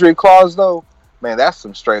that injury clause though, man, that's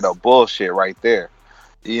some straight up bullshit right there.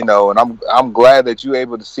 You know, and I'm glad that you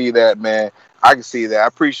able to see that, man. I can see that. I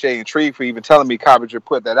appreciate Intrigue for even telling me Coppinger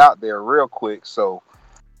put that out there real quick. So,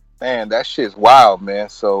 man, that shit's wild, man.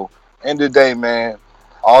 So, end of the day, man,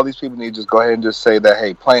 all these people need to just go ahead and just say that,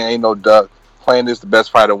 hey, Plant ain't no duck. Plant is the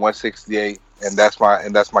best fighter at 168, and that's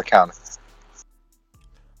my counter.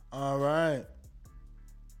 All right.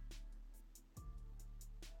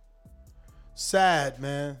 Sad,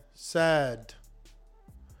 man. Sad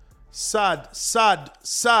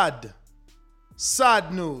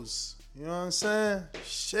news. You know what I'm saying?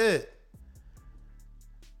 Shit.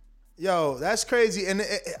 Yo, that's crazy. And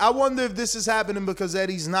I wonder if this is happening because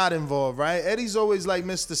Eddie's not involved, right? Eddie's always like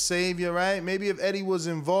Mr. Savior, right? Maybe if Eddie was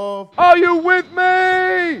involved. Are you with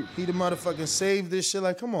me? He'd have motherfucking saved this shit.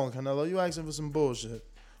 Like, come on, Canelo, you asking for some bullshit.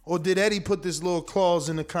 Or did Eddie put this little clause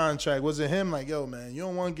in the contract? Was it him like, yo, man, you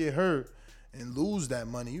don't want to get hurt and lose that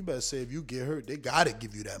money. You better say if you get hurt, they got to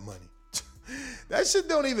give you that money. That shit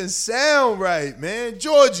don't even sound right, man.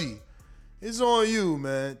 Georgie, it's on you,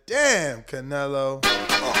 man. Damn, Canelo.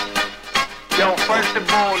 Yo, first of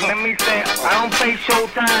all, let me say, I don't pay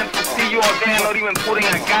Showtime to see you all there not even putting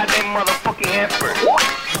a goddamn motherfucking effort.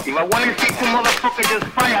 If I want to see some motherfucker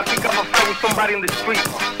just fight, I pick up a fight with somebody in the street.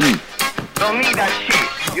 Don't need that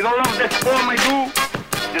shit. You don't love that sport, my dude?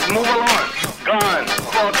 Just move along. Gone.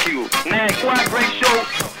 Fuck you. Next. What a great show.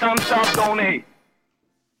 Thumbs up, donate.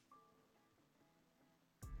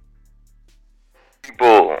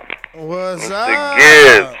 People. What's up?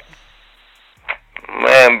 Gibbs.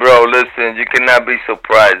 Man, bro, listen, you cannot be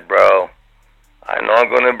surprised, bro. I know I'm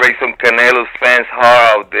going to break some Canelo's fans'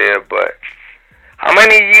 heart out there, but how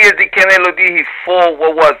many years did Canelo do? He fought,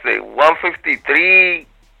 what was it, 153?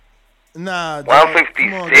 Nah,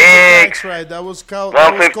 156. Right. That was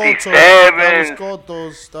 157.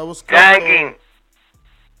 That was Danging.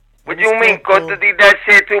 What do you mean? Cotto did that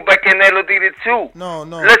shit too, but Canelo did it too. No.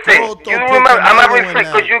 Listen, you remember? I'm not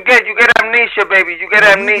reflecting because you get amnesia, baby. You get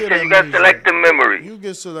amnesia. You got selective memory. You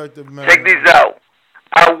get selective memory. Check this out.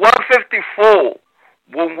 At 154,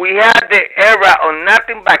 when we had the era of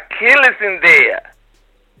nothing but killers in there,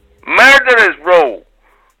 murderers, bro.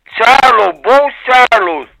 Both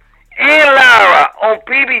Charlos, and Lara on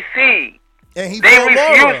PBC. And they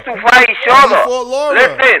refused to fight each other.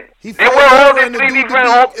 Listen, they were holding three different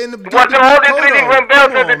belts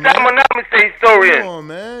at the time. I'm not a historian. Come on,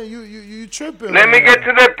 man, you tripping? Let me get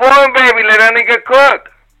to the point, baby. Let that nigga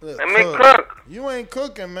cook. Let me cook. You ain't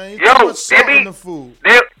cooking, man. Yo, baby, the food.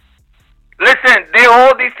 Listen, they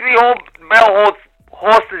hold these three belt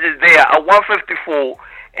hostages there at 154,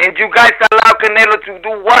 and you guys allow Canelo to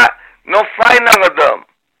do what? No fight none of them.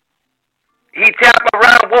 He tapped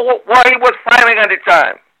around what he was fighting at the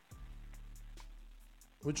time.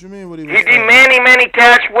 What you mean? What he was He did many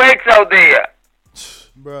catch weights out there.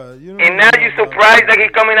 Bruh, you and now you surprised that he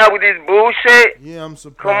coming out with this bullshit? Yeah, I'm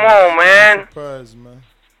surprised. Come on, man. I'm surprised, man.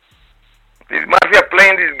 This mafia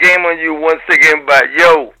playing this game on you once again, but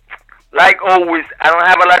yo, like always, I don't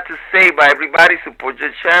have a lot to say, but everybody support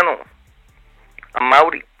your channel. I'm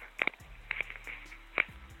outie.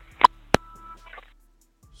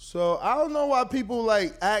 So I don't know why people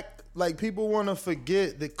act like people want to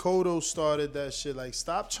forget that Cotto started that shit. Like,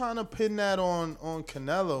 stop trying to pin that on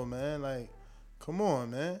Canelo, man. Like, come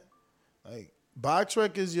on, man. Like,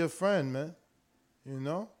 BoxRec is your friend, man. You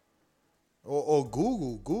know? Or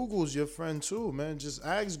Google. Google's your friend too, man. Just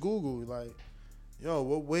ask Google, like, yo,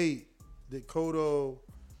 what weight did Cotto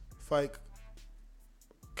fight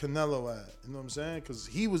Canelo at? You know what I'm saying? Because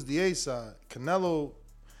he was the A side. Canelo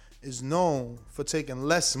is known for taking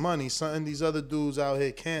less money, something these other dudes out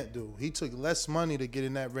here can't do. He took less money to get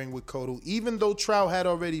in that ring with Cotto, even though Trout had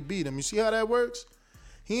already beat him. You see how that works?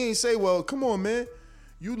 He ain't say, well, come on, man,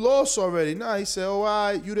 you lost already. Nah, he said, oh,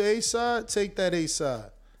 all right, you the A side? Take that A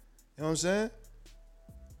side. You know what I'm saying?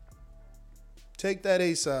 Take that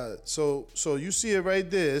A side. So you see it right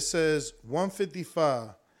there. It says 155.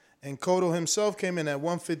 And Cotto himself came in at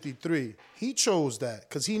 153. He chose that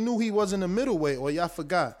because he knew he wasn't a middleweight, or y'all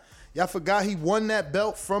forgot. Y'all forgot he won that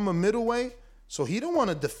belt from a middleweight? So he don't want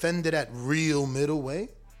to defend it at real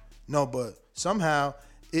middleweight. No, but somehow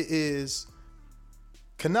it is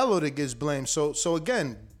Canelo that gets blamed. So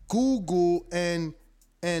again, Google and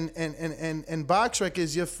BoxRec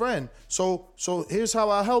is your friend. So here's how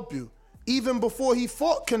I'll help you. Even before he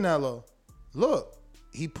fought Canelo, look,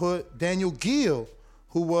 he put Daniel Gill,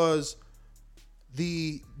 who was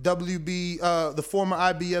the the former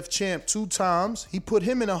IBF champ 2 times. He put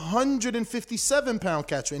him in a 157-pound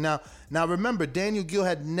catch weight. Now remember, Daniel Gill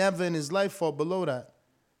had never in his life fought below that.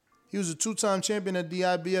 He was a 2-time champion at the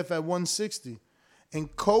IBF at 160.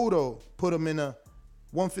 And Cotto put him in a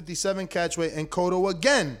 157 catch weight, and Cotto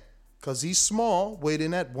again, because he's small, weighed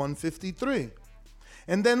in at 153.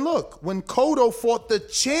 And then look, when Cotto fought the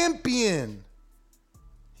champion,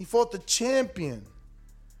 he put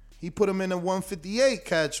him in a 158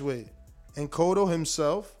 catch weight. And Cotto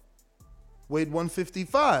himself weighed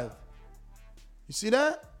 155. You see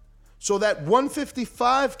that? So that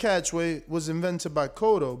 155 catch weight was invented by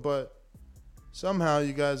Cotto, but somehow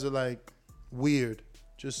you guys are like weird.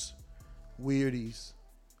 Just weirdies.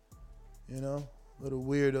 You know? Little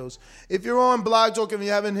weirdos. If you're on Blog Talk and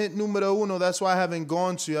you haven't hit numero uno, that's why I haven't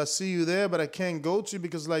gone to you. I see you there, but I can't go to you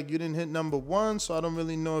because like you didn't hit number 1, so I don't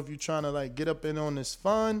really know if you're trying to like get up in on this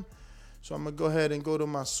fun. So I'm gonna go ahead and go to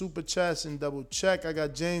my super chats and double check. I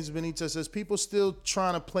got James Benitez says people still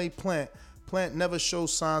trying to play Plant. Plant never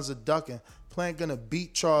shows signs of ducking. Plant gonna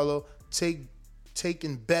beat Charlo.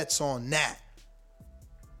 Taking bets on that.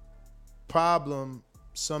 Problem.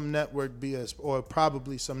 Some network BS, or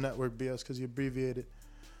probably some network BS because he abbreviated.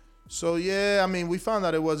 So yeah, I mean, we found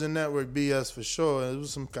out it wasn't network BS for sure. It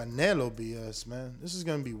was some Canelo BS, man. This is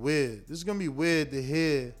gonna be weird. This is gonna be weird to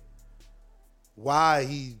hear why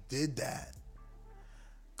he did that.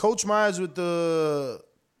 Coach Myers with the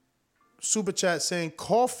super chat saying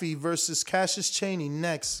Coffee versus Cassius Chaney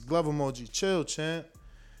next. Glove emoji. Chill, champ.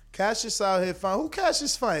 Cassius out here fighting. Who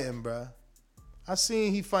Cassius fighting, bruh? I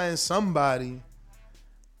seen he fighting somebody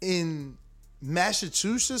in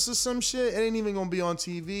Massachusetts or some shit. It ain't even gonna be on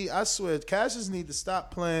TV. I swear, Cassius need to stop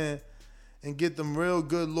playing and get them real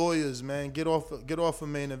good lawyers, man. Get off of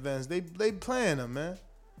main events. They playing him, man.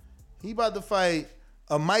 He about to fight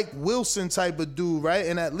a Mike Wilson type of dude, right?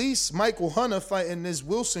 And at least Michael Hunter fighting this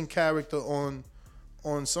Wilson character on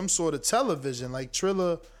some sort of television. Like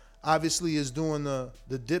Triller obviously is doing the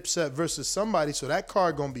Dipset versus somebody, so that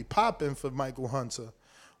card gonna be popping for Michael Hunter.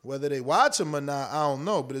 Whether they watch him or not, I don't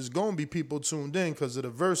know. But it's going to be people tuned in because of the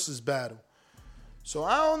versus battle. So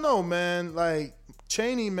I don't know, man. Like,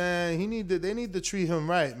 Chaney, man, they need to treat him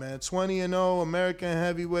right, man. 20-0, American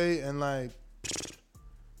heavyweight, and, like,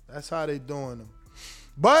 that's how they doing him.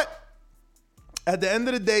 But at the end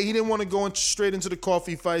of the day, he didn't want to go straight into the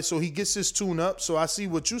Coffee fight, so he gets his tune-up. So I see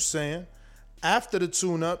what you're saying. After the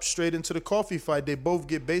tune-up, straight into the Coffee fight, they both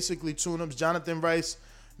get basically tune-ups. Jonathan Rice,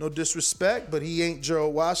 no disrespect, but he ain't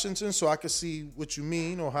Gerald Washington, so I can see what you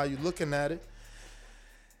mean or how you're looking at it.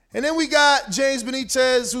 And then we got James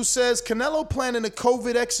Benitez, who says Canelo planning a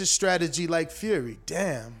COVID exit strategy like Fury.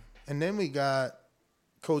 Damn. And then we got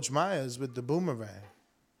Coach Myers with the boomerang.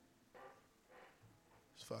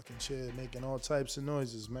 This fucking shit making all types of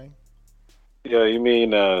noises, man. Yeah, you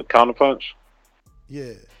mean counterpunch?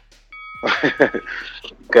 Yeah.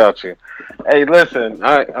 Got you. Hey, listen.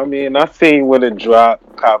 I mean, I seen when it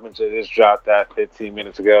dropped. Carpenter just dropped that 15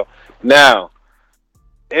 minutes ago. Now,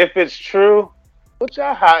 if it's true, which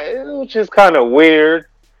is kind of weird.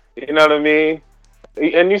 You know what I mean?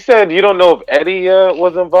 And you said you don't know if Eddie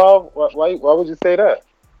was involved. Why would you say that?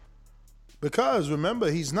 Because remember,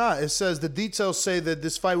 he's not. It says the details say that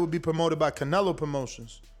this fight will be promoted by Canelo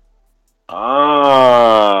Promotions.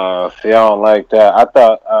 Ah, see, I don't like that. I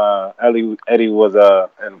thought Eddie was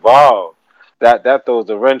involved. That throws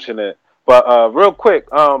a wrench in it. But real quick,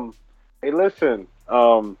 hey, listen,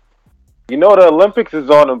 you know the Olympics is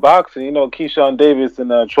on in boxing. You know Keyshawn Davis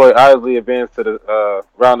and Troy Isley advanced to the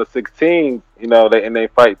round of 16. You know they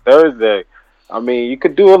fight Thursday. I mean, you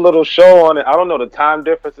could do a little show on it. I don't know the time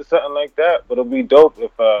difference or something like that, but it'll be dope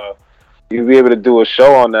if you'd be able to do a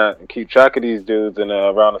show on that and keep track of these dudes in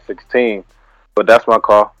round of 16. But that's my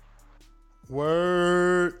call.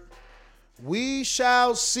 Word. We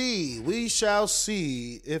shall see. We shall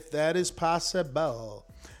see if that is possible.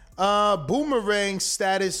 Boomerang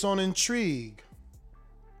status on Intrigue.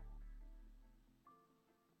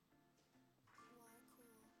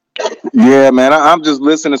 Yeah, man. I'm just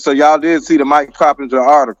listening. So y'all did see the Mike Carpenter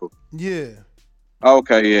article? Yeah.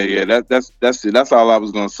 Okay. Yeah. That's it. That's all I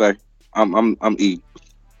was gonna say. I'm E.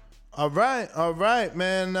 All right,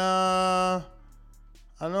 man. I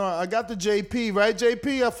know I got the JP, right?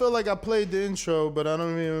 JP, I feel like I played the intro, but I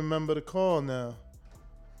don't even remember the call now.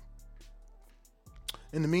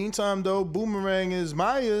 In the meantime, though, Boomerang is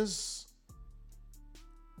Myers.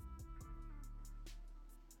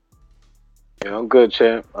 Yeah, I'm good,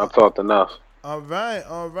 champ. I've talked enough. All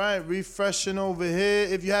right. Refreshing over here.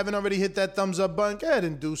 If you haven't already hit that thumbs up button, go ahead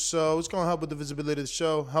and do so. It's going to help with the visibility of the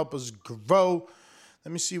show, help us grow.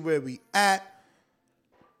 Let me see where we at.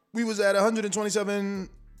 We was at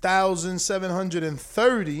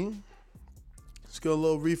 127,730. Let's go a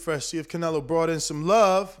little refresh, see if Canelo brought in some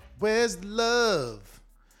love. Where's the love?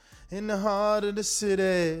 In the heart of the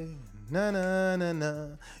city. Na, na, na, na.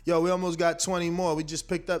 Yo, we almost got 20 more. We just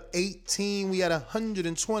picked up 18. We had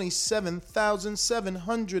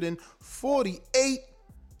 127,748.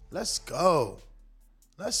 Let's go.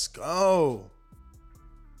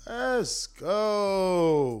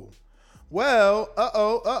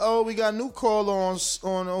 Well, we got a new caller on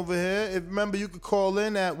over here. If remember, you could call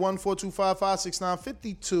in at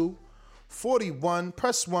 1-425-569-5241.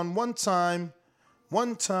 Press 1 one time.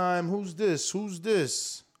 Who's this?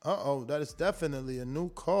 That is definitely a new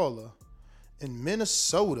caller in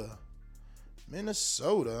Minnesota.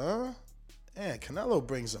 Huh? Man, Canelo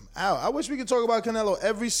brings them out. I wish we could talk about Canelo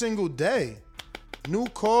every single day. New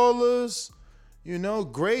callers,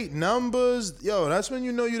 great numbers. Yo, that's when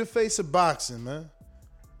you know you're the face of boxing, man.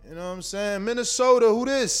 You know what I'm saying? Minnesota, who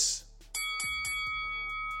this?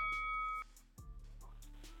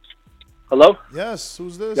 Hello? Yes,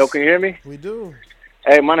 who's this? Yo, can you hear me? We do.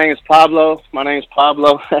 Hey, my name is Pablo.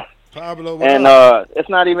 Pablo, and it's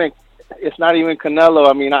not even Canelo.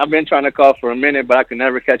 I mean, I've been trying to call for a minute, but I could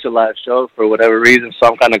never catch a live show for whatever reason. So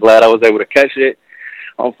I'm kind of glad I was able to catch it.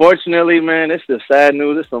 Unfortunately, man, it's just sad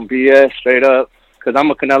news. It's some BS, straight up. Because I'm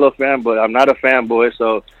a Canelo fan, but I'm not a fanboy.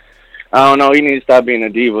 So I don't know. He needs to stop being a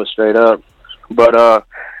diva, straight up. But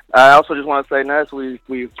I also just want to say, Ness, we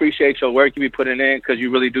appreciate your work you be putting in because you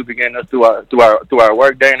really do be getting us through our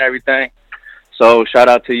work day and everything. So shout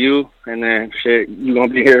out to you, and then shit, you're going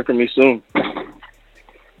to be hearing from me soon.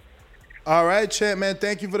 All right, champ, man,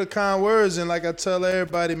 thank you for the kind words. And like I tell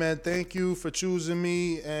everybody, man, thank you for choosing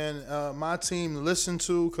me and my team to listen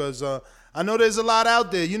to because I know there's a lot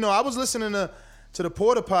out there. I was listening to the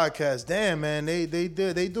Porter podcast. Damn, man, they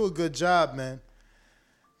do a good job, man.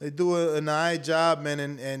 They do an eye job, man,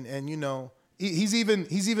 and he's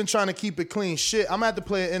even trying to keep it clean. Shit, I'm going to have to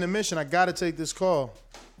play an intermission. I got to take this call.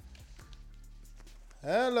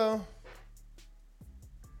 Hello.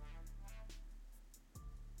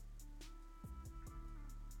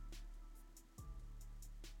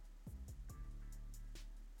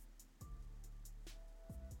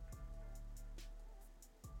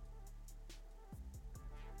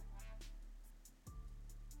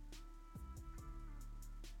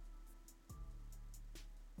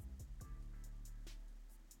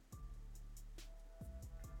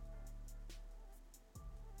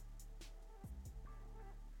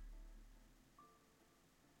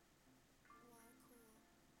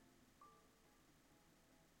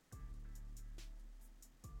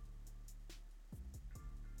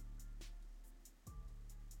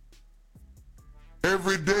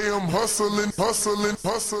 Every day I'm hustling.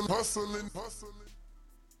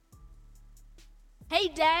 Hey,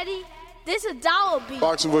 Daddy. This a dollar beat.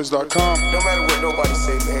 BoxingVoice.com. No matter what nobody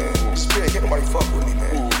say, man, Spirit can't nobody fuck with me,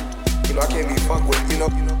 man. You know, I can't be fucked with, you know.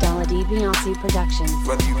 Dollar D Beyonce Productions.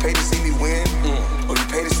 Whether you pay to see me win or you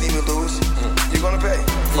pay to see me lose, you're gonna pay.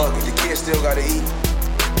 Fuck it, the kids still gotta eat.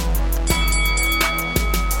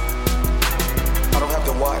 I don't have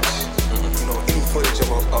to watch, you know, any footage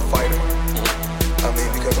of a fighter. I mean,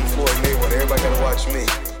 because I'm Floyd Mayweather, everybody gotta watch me.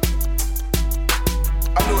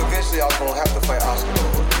 I knew eventually I was gonna have to fight Oscar.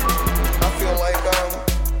 I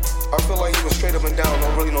feel like he was straight up and down,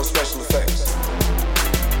 no special effects.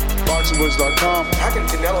 BoxingVoice.com. How can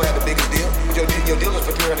Canelo have the biggest deal? Your deal is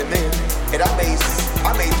for $300 million, and I made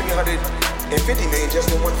 $350 million just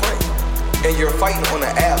in one fight. And you're fighting on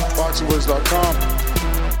an app. BoxingVoice.com.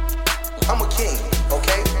 I'm a king,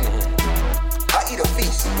 okay? I eat a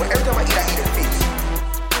feast. Every time I eat a feast.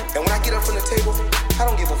 And when I get up from the table, I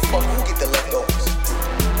don't give a fuck who get the leftovers.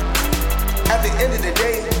 At the end of the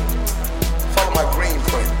day, follow my green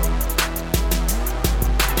print.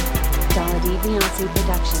 Dollar D Beyonce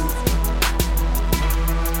Productions.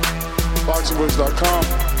 BoxingVoice.com.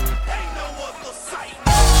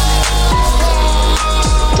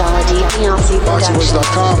 Dollar D Beyonce Productions.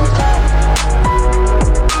 BoxingVoice.com.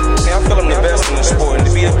 Hey, I feel I'm the best in the sport, and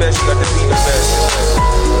to be the best, you got to be the best.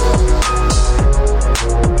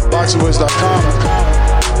 BoxingVoice.com.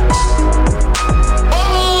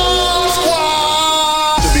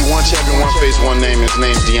 One champion, one face, one name. His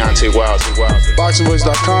name's Deontay Wilder.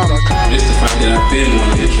 BoxingVoice.com. This the fight that I've been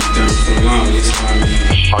wanting to keep down for a long. This is why I'm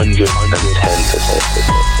here.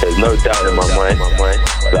 110%. There's no doubt in my mind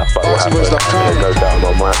that fight will happen. There's no doubt in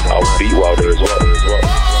my mind I'll beat Wilder as well.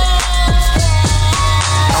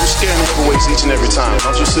 I'm scaring heavyweights each and every time.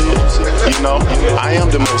 Don't you see it? You know, I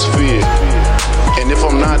am the most feared. And if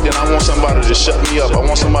I'm not, then I want somebody to shut me up. I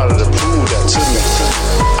want somebody to prove that to me.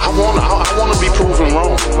 I want to be proven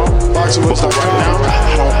wrong. But right now,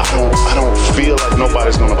 I don't feel like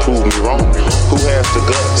nobody's gonna prove me wrong. Who has the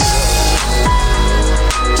guts?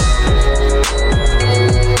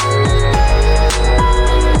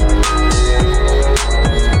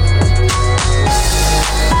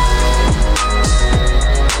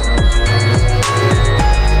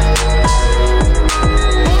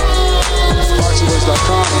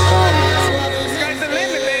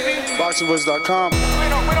 BoxingVoice.com. We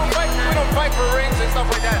don't fight for rings and stuff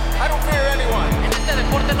like that. I don't fear anyone. En este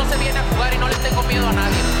deporte no se viene a jugar y no le tengo miedo a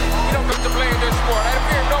nadie. We don't come to play in this sport. I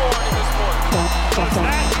fear no one in this sport. Does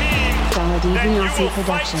that mean that you will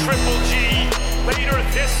fight Triple G later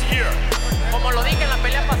this year? Como lo dije en la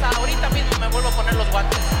pelea pasada, ahorita mismo me vuelvo a poner los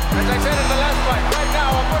guantes. As I said in the last fight, right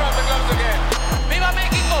now I'll put on the gloves again. ¡Viva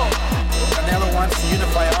México! Canelo wants to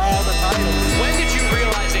unify all the titles. When did you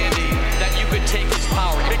realize, Andy, that you could take his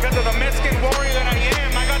power? Because of the Mexican warrior that I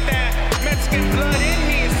am. I got that Mexican blood in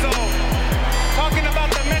me, so talking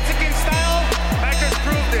about the Mexican style, I just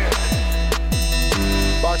proved it.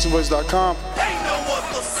 BoxingVoice.com. Ain't no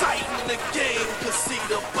other sight in the game to see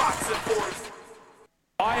the boxing boys.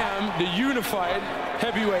 I am the unified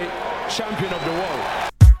heavyweight champion of the world.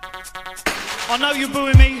 I know you're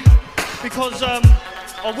booing me because I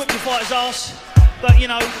whipped your fighter's ass, but you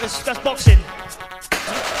know, that's boxing.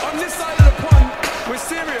 On this side of the pond, we're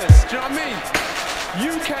serious, do you know what I mean?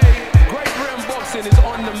 UK Great Britain boxing is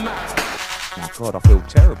on the map. Oh God, I feel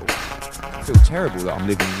terrible. I feel terrible that I'm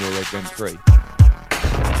living in Euro Gen 3.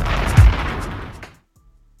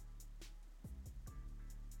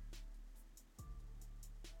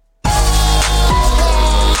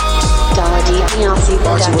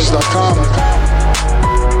 BoxingVoice.com.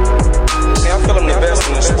 Hey, I feel I'm the best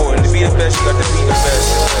in the sport, and to be the best, you got to be the best.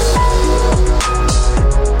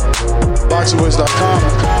 BoxingVoice.com.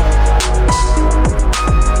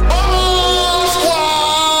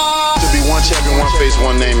 To be one champion, one face,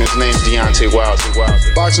 one name. His name's Deontay Wilder.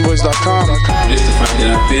 BoxingVoice.com. This the fight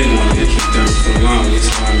that I've been wanting to keep down for a long. This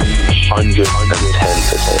is why I'm here. 110%.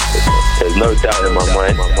 There's no doubt in my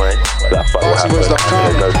mind that fight will happen. There's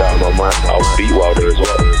no doubt in my mind I'll beat Wilder as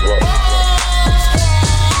well.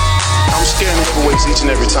 I'm scaring heavyweights each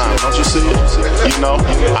and every time. Don't you see it? You know,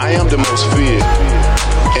 I am the most feared.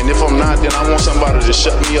 And if I'm not, then I want somebody to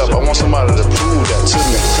shut me up. I want somebody to prove that to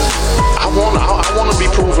me. I want to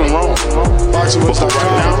be proven wrong. But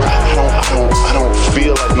right now, I don't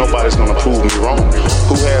feel like nobody's gonna prove me wrong.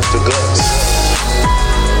 Who has the guts?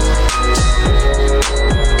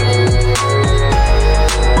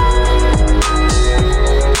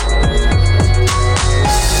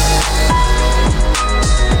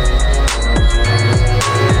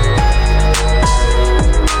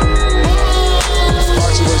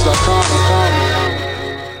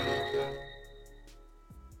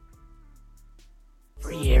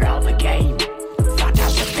 Free year out the gate.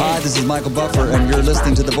 This is Michael Buffer, and you're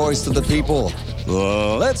listening to the Voice of the People.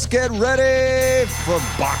 Let's get ready for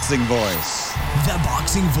Boxing Voice. The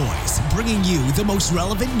Boxing Voice, bringing you the most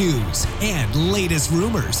relevant news and latest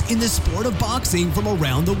rumors in the sport of boxing from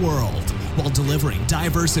around the world, while delivering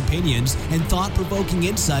diverse opinions and thought-provoking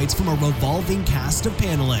insights from a revolving cast of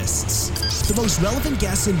panelists. The most relevant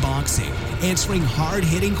guests in boxing, answering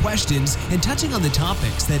hard-hitting questions and touching on the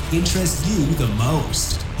topics that interest you the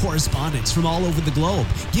most. Correspondents from all over the globe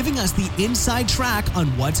giving us the inside track on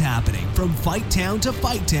what's happening from fight town to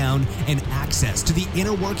fight town, and access to the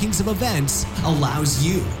inner workings of events allows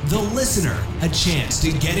you, the listener, a chance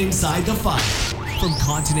to get inside the fight. From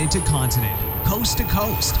continent to continent, coast to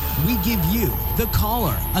coast, we give you, the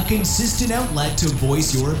caller, a consistent outlet to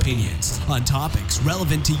voice your opinions on topics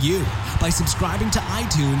relevant to you by subscribing to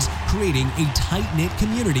iTunes, creating a tight-knit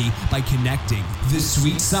community by connecting the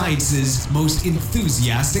sweet science's most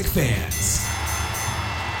enthusiastic fans.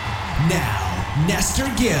 Now, Nestor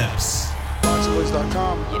Gibbs.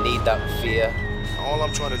 BoxingVoice.com. You need that fear. All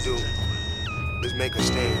I'm trying to do is make a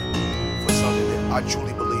stand for something that I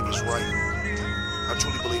truly believe is right. I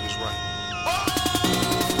truly believe is right.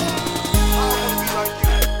 Like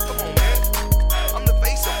you. Come on, man. I'm the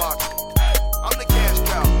face of boxing. I'm the cash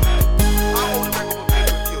cow. I hold the record for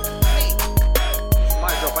pay-per-view. Me.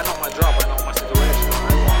 My drop. I know my drop. I know my situation. I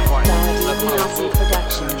want to fight.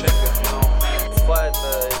 Production. Fight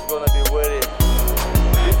is gonna be very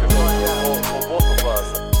difficult for both of us.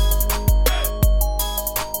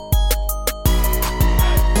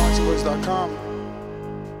 BoxingVoice.com.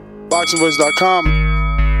 BoxingVoice.com.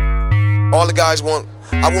 All the guys want.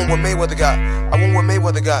 I want what Mayweather got. I want what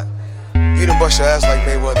Mayweather got. You done bust your ass like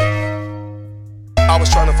Mayweather. I was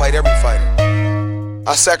trying to fight every fighter.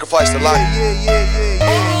 I sacrificed a lot.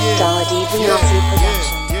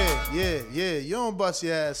 Yeah. You don't bust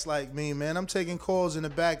your ass like me, man. I'm taking calls in the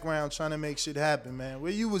background trying to make shit happen, man.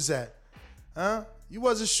 Where you was at? Huh? You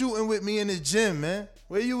wasn't shooting with me in the gym, man.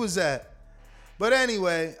 Where you was at? But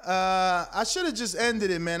anyway, I should have just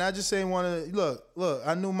ended it, man. I just ain't want to. Look,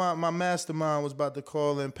 I knew my mastermind was about to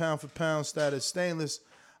call in pound for pound status. Stainless,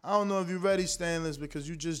 I don't know if you're ready, Stainless, because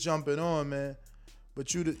you just jumping on, man.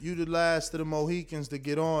 But you the last of the Mohicans to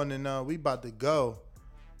get on, and we about to go.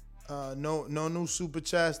 No new super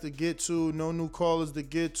chats to get to, no new callers to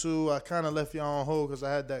get to. I kind of left y'all on hold because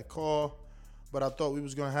I had that call, but I thought we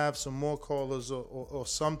was going to have some more callers or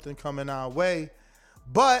something coming our way.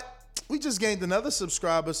 But we just gained another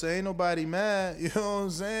subscriber, so ain't nobody mad. You know what I'm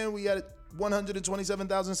saying? We got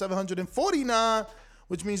 127,749,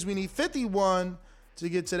 which means we need 51 to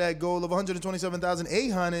get to that goal of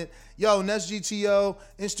 127,800. Yo, Nest GTO,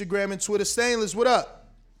 Instagram and Twitter. Stainless, what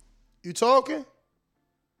up? You talking?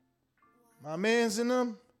 My man's in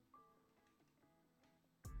them?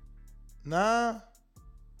 Nah.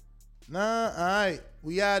 All right.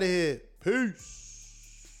 We out of here. Peace.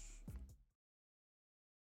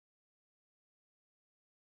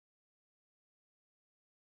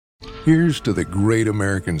 Here's to the great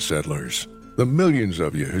American settlers, the millions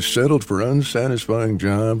of you who settled for unsatisfying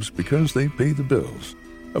jobs because they pay the bills.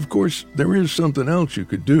 Of course, there is something else you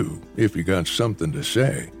could do if you got something to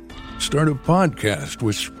say. Start a podcast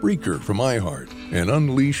with Spreaker from iHeart and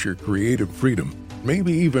unleash your creative freedom.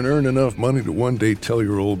 Maybe even earn enough money to one day tell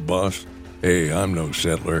your old boss, "Hey, I'm no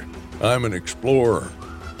settler. I'm an explorer."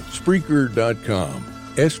 Spreaker.com.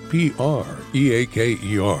 Spreaker.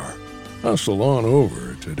 Hustle on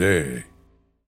over today.